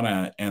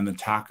Iguana and the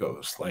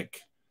tacos. Like,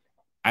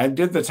 I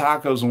did the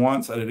tacos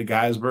once. I did a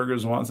Guy's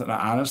Burgers once. And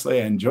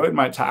honestly, I enjoyed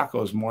my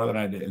tacos more than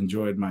I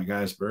enjoyed my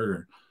Guy's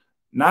Burger.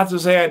 Not to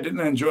say I didn't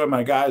enjoy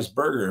my Guy's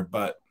Burger,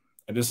 but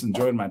I just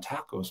enjoyed my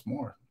tacos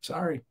more.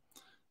 Sorry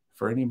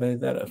for anybody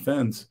that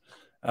offends.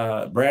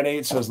 Brad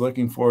 8 says,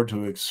 looking forward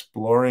to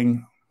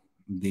exploring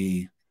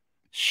the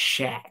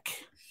Shaq.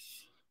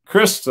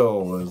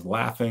 Crystal is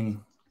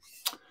laughing.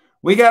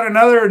 We got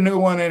another new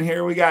one in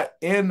here. We got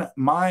In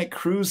My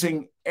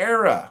Cruising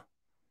Era.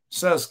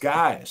 Says,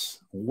 guys,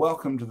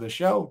 welcome to the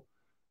show.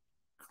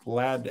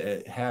 Glad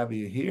to have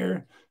you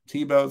here.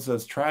 T-Boat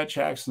says, tried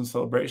Shaq's in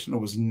Celebration.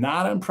 Was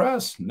not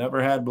impressed.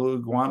 Never had Blue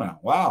Iguana.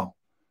 Wow.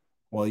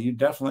 Well, you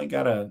definitely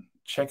got to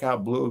check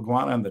out Blue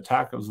Iguana, and the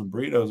tacos and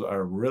burritos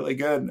are really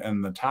good,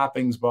 and the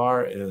toppings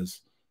bar is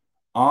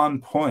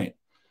on point.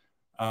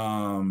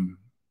 Joanne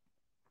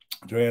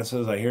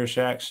says, I hear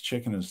Shaq's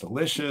chicken is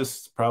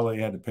delicious. Probably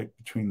had to pick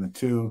between the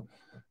two.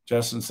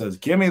 Justin says,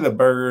 give me the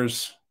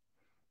burgers.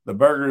 The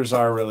burgers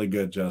are really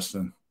good,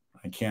 Justin.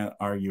 I can't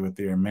argue with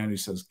you. Mandy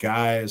says,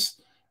 guys,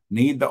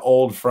 need the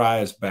old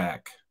fries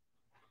back.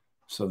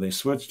 So they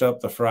switched up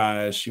the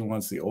fries. She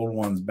wants the old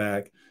ones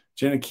back.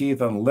 Jenna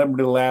Keith on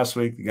Liberty last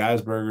week, the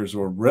Guys Burgers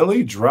were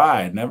really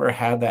dry. Never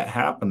had that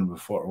happen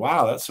before.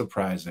 Wow, that's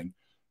surprising.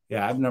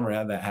 Yeah, I've never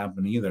had that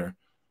happen either.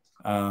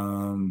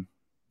 Aaron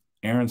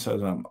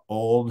says, I'm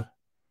old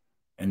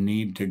and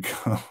need to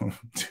go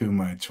to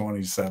my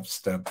 27th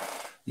step.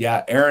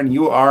 Yeah, Aaron,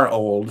 you are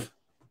old.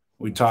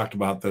 We talked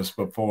about this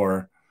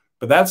before,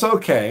 but that's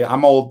okay.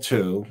 I'm old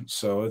too,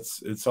 so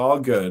it's all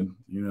good.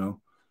 You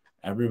know,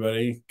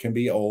 everybody can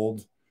be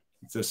old.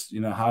 It's just,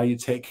 how you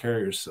take care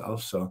of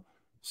yourself. So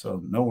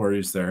no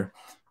worries there.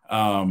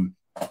 All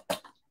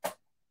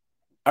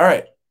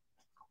right.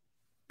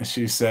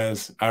 She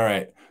says, all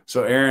right.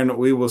 So, Aaron,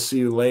 we will see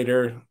you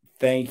later.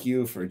 Thank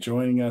you for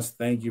joining us.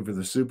 Thank you for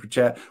the super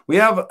chat. We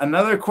have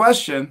another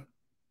question.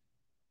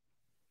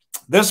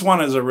 This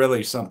one is a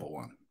really simple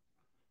one.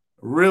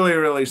 Really,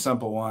 really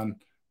simple one.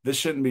 This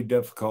shouldn't be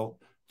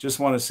difficult. Just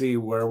want to see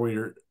where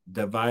we're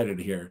divided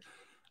here.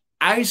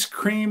 Ice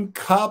cream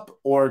cup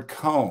or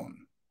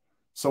cone?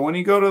 So when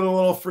you go to the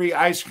little free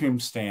ice cream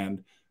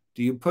stand,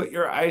 do you put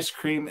your ice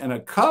cream in a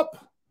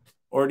cup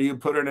or do you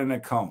put it in a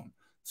cone?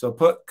 So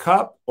put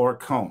cup or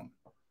cone.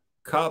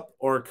 Cup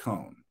or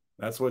cone.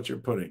 That's what you're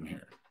putting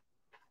here.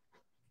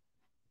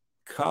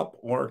 Cup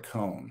or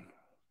cone.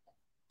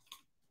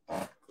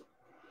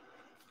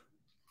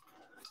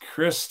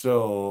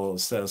 Crystal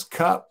says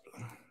cup.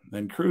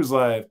 Then Cruise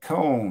Life,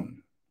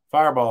 cone.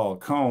 Fireball,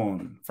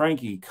 cone.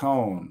 Frankie,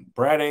 cone.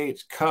 Brad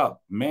H,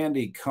 cup.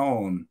 Mandy,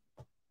 cone.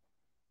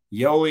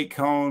 Yoli,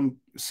 cone.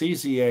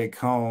 CCA,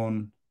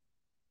 cone.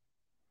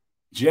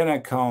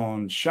 Jenna,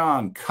 cone.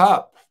 Sean,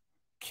 cup.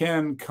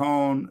 Ken,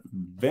 cone.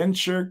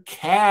 Venture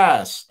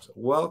Cast,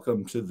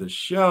 welcome to the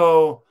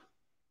show.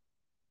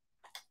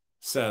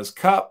 Says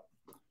cup.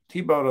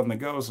 T-Boat on the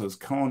Go says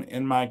cone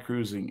in my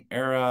cruising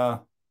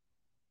era.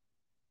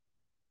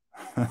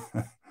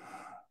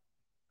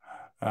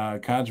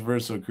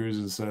 Controversial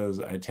Cruises says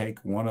I take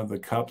one of the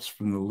cups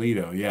from the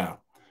Lido. Yeah.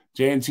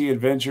 J&T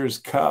Adventures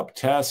cup.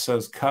 Tess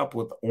says cup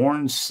with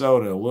orange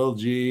soda. Will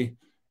G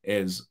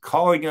is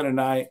calling it a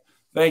night.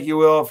 Thank you,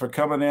 Will, for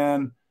coming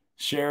in.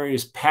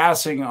 Sherry's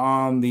passing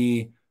on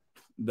the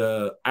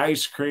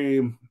ice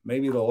cream,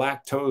 maybe the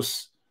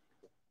lactose.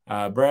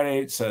 Brad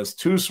 8 says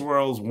 2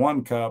 swirls,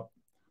 1 cup.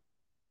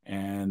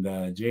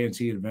 And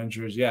J&T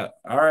Adventures. Yeah.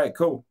 All right,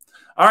 cool.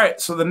 All right,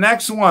 so the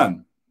next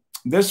one.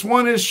 This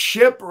one is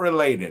ship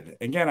related.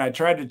 Again, I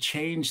tried to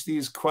change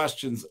these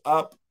questions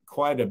up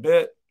quite a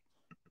bit.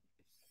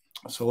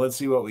 So let's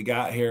see what we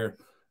got here.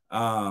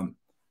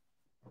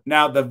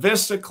 Now, the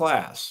Vista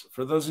class,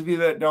 for those of you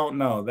that don't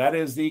know, that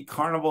is the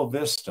Carnival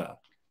Vista,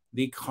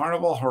 the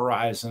Carnival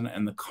Horizon,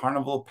 and the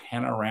Carnival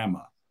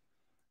Panorama.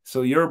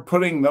 So you're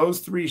putting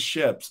those 3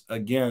 ships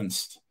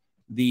against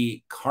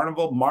the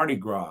Carnival Mardi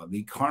Gras,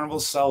 the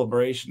Carnival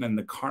Celebration, and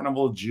the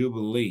Carnival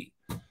Jubilee.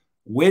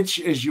 Which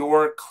is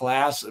your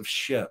class of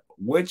ship?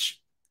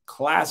 Which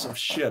class of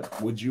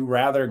ship would you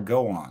rather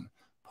go on?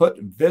 Put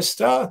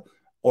Vista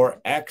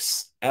or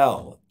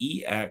XL,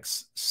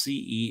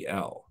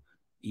 EXCEL,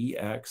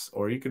 EX,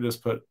 or you could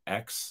just put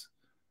X,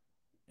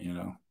 you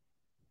know,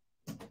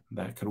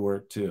 that could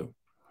work too.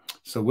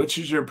 So which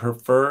is your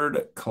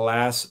preferred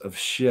class of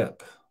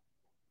ship?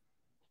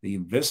 The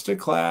Vista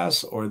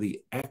class or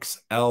the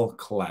XL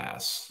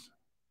class?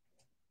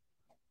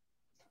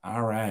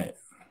 All right.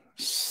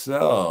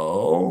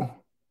 So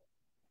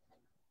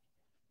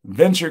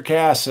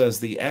VentureCast says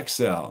the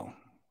XL.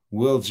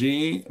 Will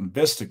G,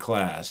 Vista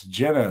class.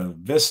 Jenna,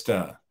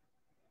 Vista.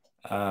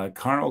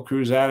 Carnival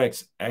Cruise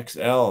Addicts,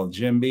 XL.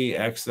 Jim B,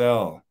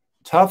 XL.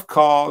 Tough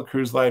call,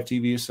 Cruise Life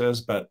TV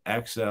says, but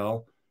XL.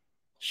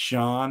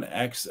 Sean,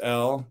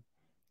 XL.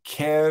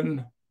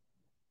 Ken,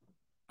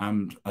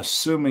 I'm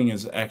assuming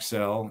is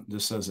XL.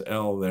 Just says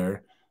L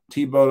there.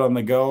 T-Boat on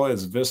the Go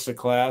is Vista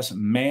class.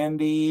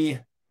 Mandy,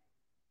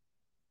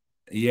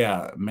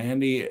 yeah,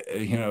 Mandy,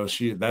 you know,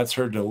 that's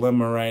her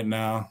dilemma right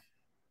now.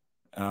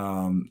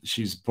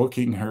 She's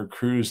booking her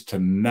cruise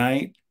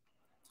tonight.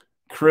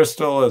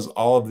 Crystal is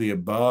all of the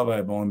above.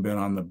 I've only been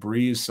on the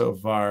Breeze so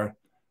far.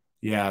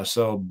 Yeah,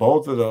 so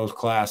both of those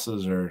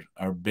classes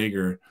are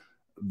bigger.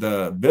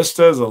 The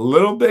Vista is a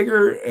little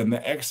bigger, and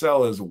the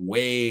XL is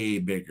way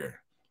bigger.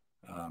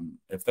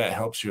 If that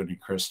helps you any,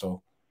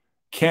 Crystal.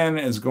 Ken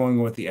is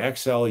going with the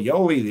XL.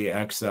 Yoli, the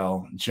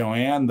XL.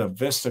 Joanne, the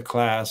Vista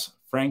class.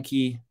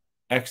 Frankie,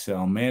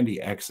 XL. Mandy,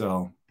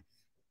 XL.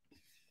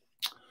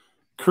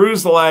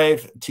 Cruise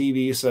Life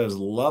TV says,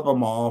 love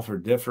them all for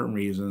different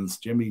reasons.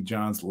 Jimmy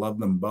Johns, love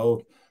them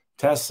both.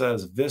 Tess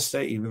says,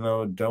 Vista, even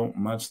though don't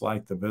much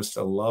like the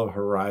Vista, love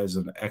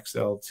Horizon.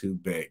 XL, too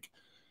big.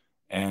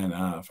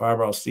 And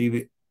Fireball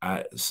Steve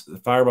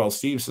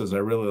says, I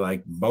really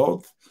like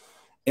both.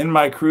 In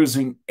my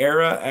cruising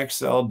era,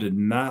 XL did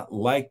not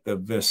like the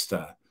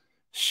Vista.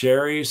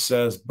 Sherry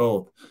says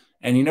both.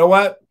 And you know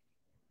what?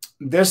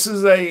 This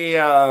is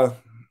a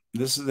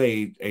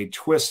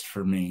twist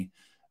for me.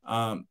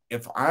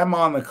 If I'm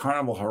on the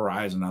Carnival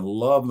Horizon, I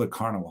love the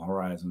Carnival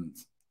Horizon.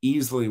 It's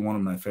easily one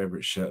of my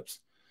favorite ships.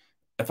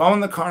 If I'm on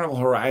the Carnival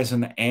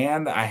Horizon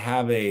and I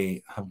have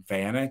a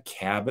Havana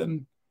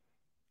cabin,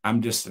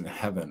 I'm just in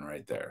heaven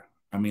right there.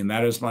 I mean,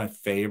 that is my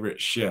favorite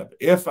ship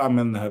if I'm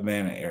in the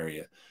Havana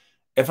area.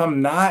 If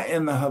I'm not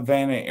in the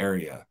Havana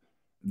area,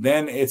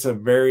 then it's a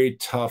very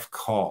tough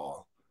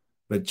call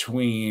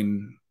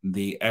between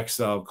the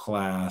XL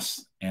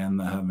class and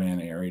the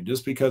Havana area,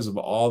 just because of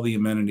all the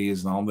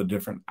amenities and all the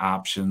different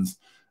options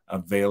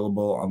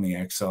available on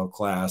the XL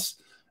class.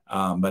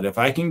 But if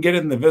I can get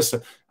in the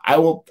Vista, I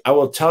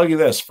will tell you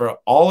this, for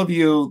all of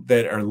you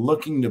that are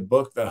looking to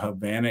book the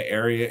Havana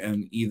area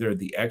in either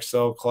the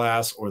XL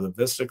class or the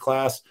Vista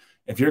class,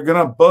 If you're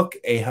going to book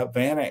a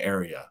Havana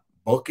area,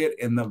 book it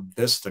in the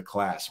Vista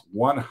class.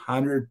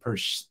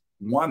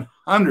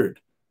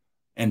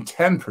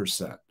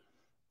 110%.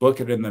 Book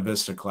it in the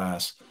Vista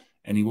class,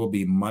 and you will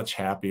be much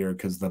happier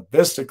because the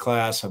Vista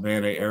class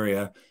Havana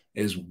area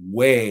is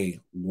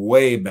way,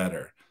 way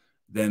better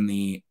than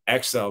the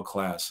XL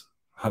class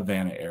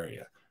Havana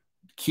area.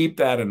 Keep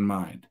that in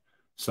mind.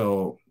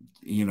 So,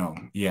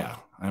 yeah,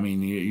 I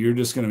mean, you're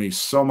just going to be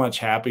so much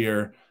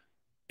happier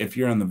if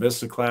you're in the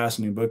Vista class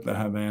and you book the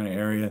Havana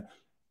area.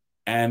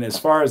 And as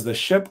far as the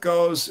ship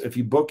goes, if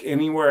you book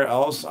anywhere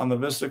else on the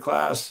Vista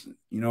class,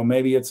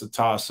 maybe it's a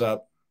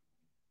toss-up.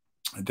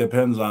 It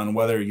depends on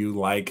whether you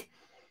like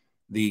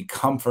the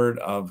comfort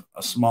of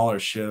a smaller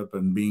ship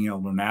and being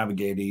able to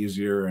navigate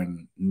easier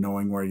and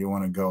knowing where you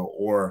want to go,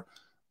 or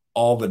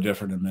all the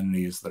different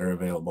amenities that are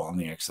available on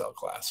the XL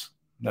class.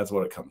 That's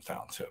what it comes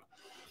down to.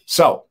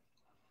 So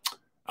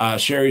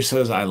Sherry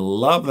says, I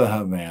love the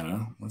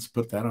Havana. Let's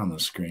put that on the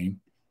screen.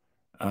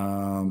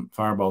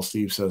 Fireball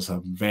Steve says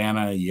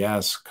Havana,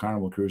 yes.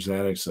 Carnival Cruise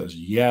Addict says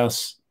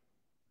yes.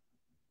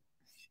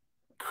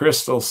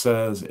 Crystal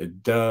says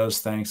it does.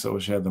 Thanks. I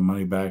wish I had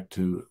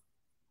the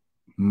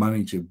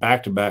money to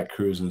back-to-back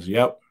cruises.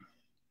 Yep.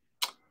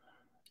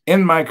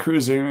 In my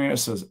cruise area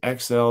says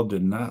XL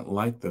did not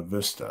like the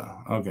Vista.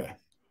 Okay.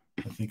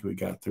 I think we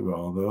got through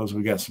all those.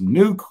 We got some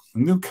new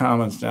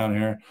comments down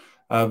here.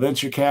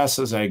 Venture Cast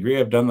says, I agree.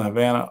 I've done the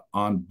Havana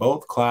on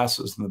both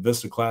classes, and the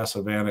Vista class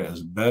Havana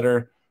is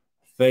better.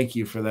 Thank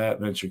you for that,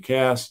 Venture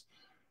Cast.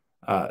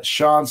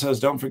 Sean says,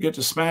 don't forget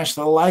to smash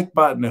the like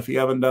button if you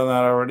haven't done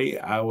that already.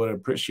 I would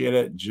appreciate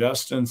it.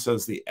 Justin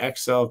says the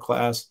XL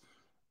class.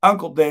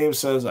 Uncle Dave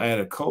says, I had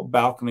a cold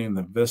balcony in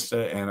the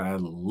Vista, and I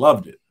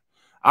loved it.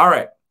 All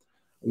right.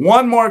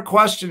 One more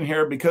question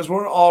here because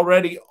we're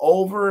already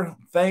over.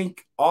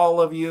 Thank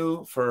all of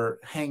you for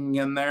hanging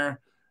in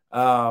there.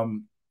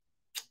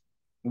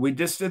 We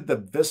just did the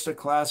Vista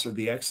class or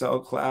the XL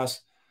class.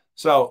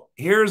 So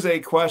here's a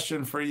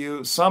question for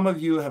you. Some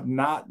of you have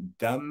not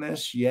done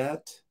this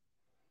yet.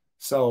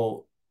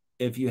 So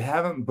if you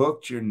haven't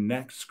booked your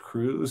next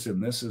cruise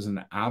and this is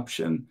an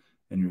option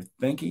and you're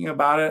thinking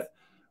about it,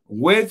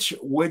 which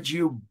would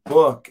you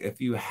book if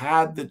you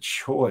had the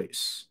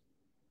choice?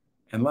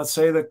 And let's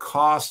say the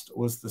cost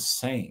was the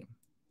same.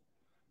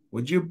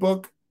 Would you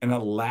book an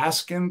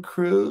Alaskan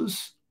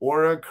cruise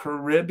or a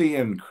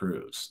Caribbean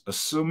cruise,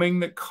 assuming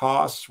the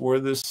costs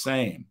were the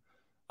same?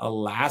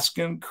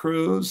 Alaskan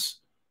cruise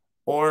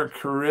or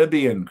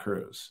Caribbean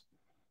cruise?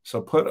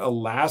 So put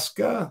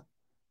Alaska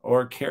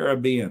or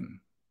Caribbean,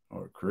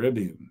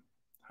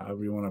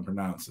 however you want to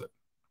pronounce it.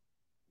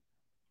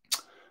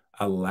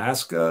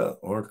 Alaska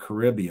or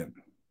Caribbean.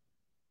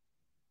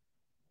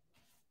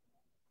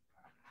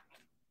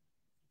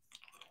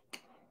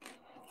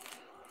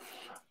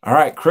 All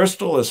right,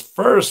 Crystal is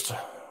first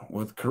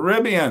with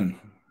Caribbean.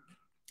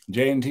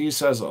 J&T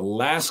says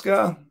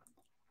Alaska.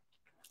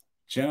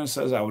 Jenna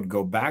says I would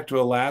go back to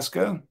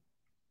Alaska.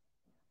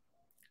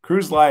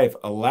 Cruise Life,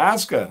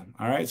 Alaska.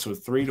 All right, so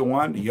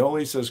 3-1.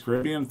 Yoli says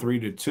Caribbean,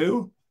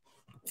 3-2.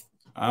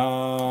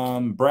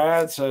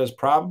 Brad says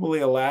probably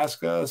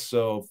Alaska,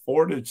 so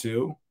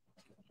 4-2.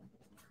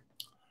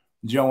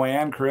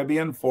 Joanne,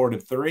 Caribbean,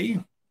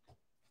 4-3.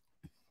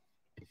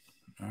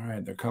 All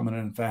right, they're coming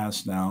in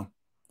fast now.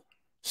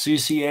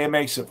 CCA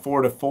makes it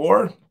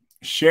 4-4.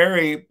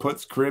 Sherry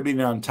puts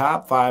Caribbean on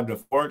top,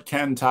 5-4.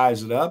 Ken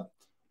ties it up,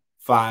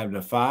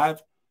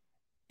 5-5.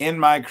 In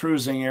my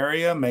cruising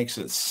area makes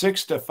it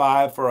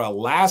 6-5 for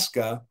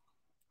Alaska.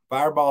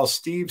 Fireball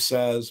Steve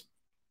says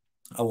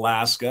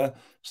Alaska,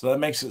 so that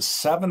makes it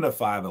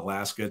 7-5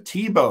 Alaska.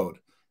 T-Bode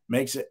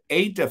makes it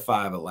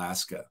 8-5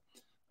 Alaska.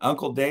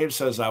 Uncle Dave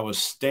says I was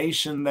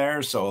stationed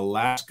there, so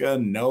Alaska,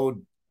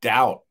 no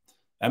doubt.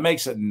 That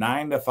makes it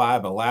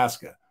 9-5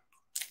 Alaska.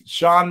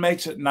 Sean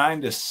makes it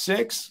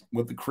 9-6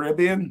 with the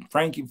Caribbean.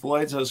 Frankie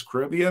Floyd says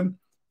Caribbean.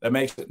 That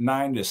makes it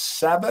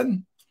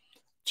 9-7.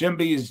 Jim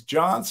B's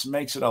Johnson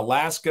makes it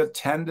Alaska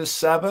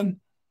 10-7.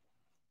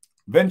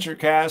 Venture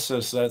Cast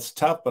says that's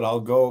tough, but I'll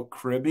go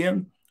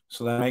Caribbean.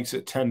 So that makes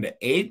it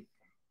 10-8.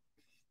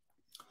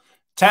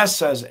 Tess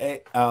says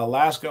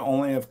Alaska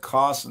only have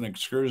costs and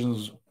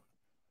excursions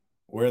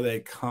where they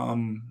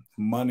come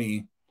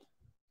money.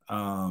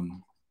 I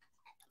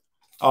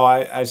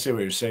see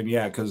what you're saying.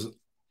 Yeah, because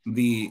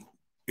the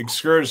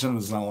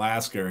excursions in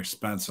Alaska are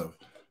expensive.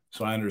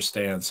 So I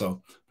understand.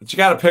 So, but you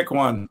got to pick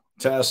one,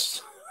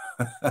 Tess.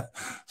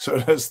 So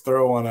just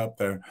throw one up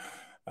there.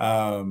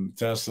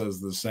 Tess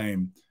says the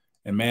same.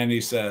 And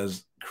Mandy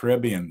says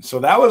Caribbean. So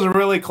that was a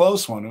really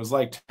close one. It was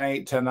like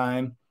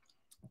 10-8,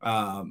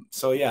 10-9.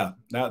 So yeah,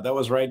 that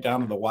was right down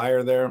to the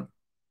wire there.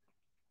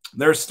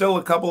 There's still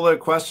a couple of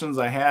questions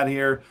I had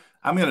here.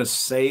 I'm going to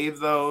save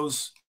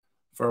those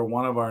for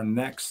one of our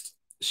next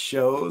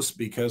shows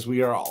because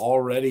we are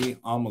already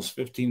almost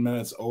 15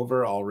 minutes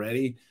over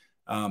already.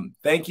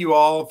 Thank you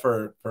all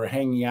for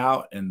hanging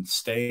out and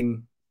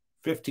staying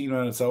 15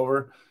 minutes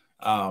over.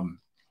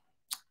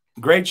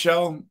 Great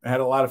show. I had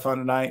a lot of fun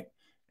tonight.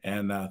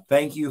 And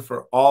thank you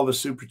for all the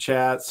super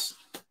chats.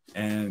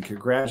 And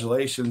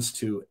congratulations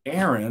to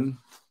Aaron,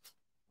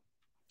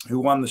 who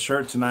won the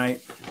shirt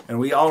tonight. And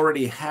we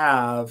already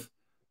have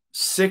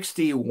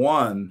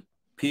 61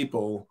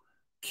 people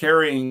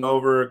carrying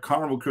over.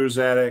 Carnival Cruise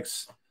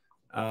Addicts,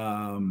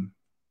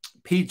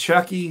 Pete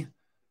Chucky,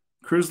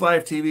 Cruise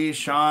Life TV,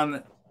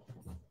 Sean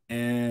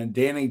and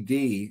Danny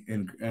D,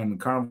 and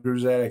Carnival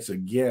Cruise Addicts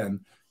again,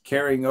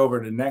 carrying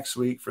over to next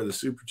week for the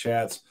Super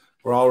Chats.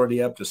 We're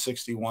already up to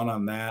 61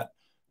 on that.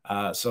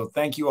 So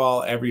thank you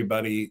all,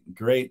 everybody.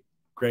 Great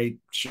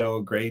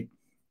show. Great,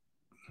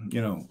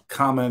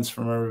 comments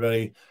from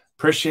everybody.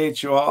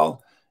 Appreciate you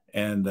all.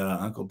 And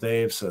Uncle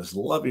Dave says,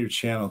 love your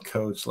channel,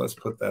 Coach. Let's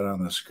put that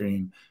on the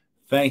screen.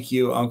 Thank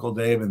you, Uncle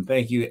Dave. And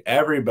thank you,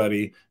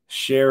 everybody.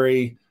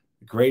 Sherry,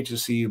 great to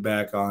see you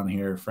back on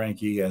here.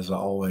 Frankie, as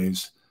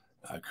always.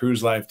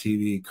 Cruise Life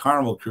TV,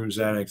 Carnival Cruise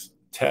Addicts,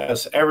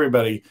 Tess,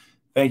 everybody.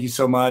 Thank you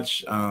so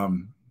much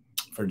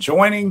for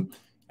joining.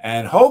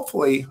 And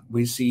hopefully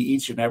we see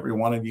each and every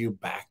one of you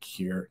back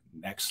here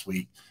next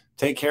week.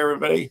 Take care,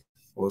 everybody.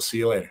 We'll see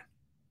you later.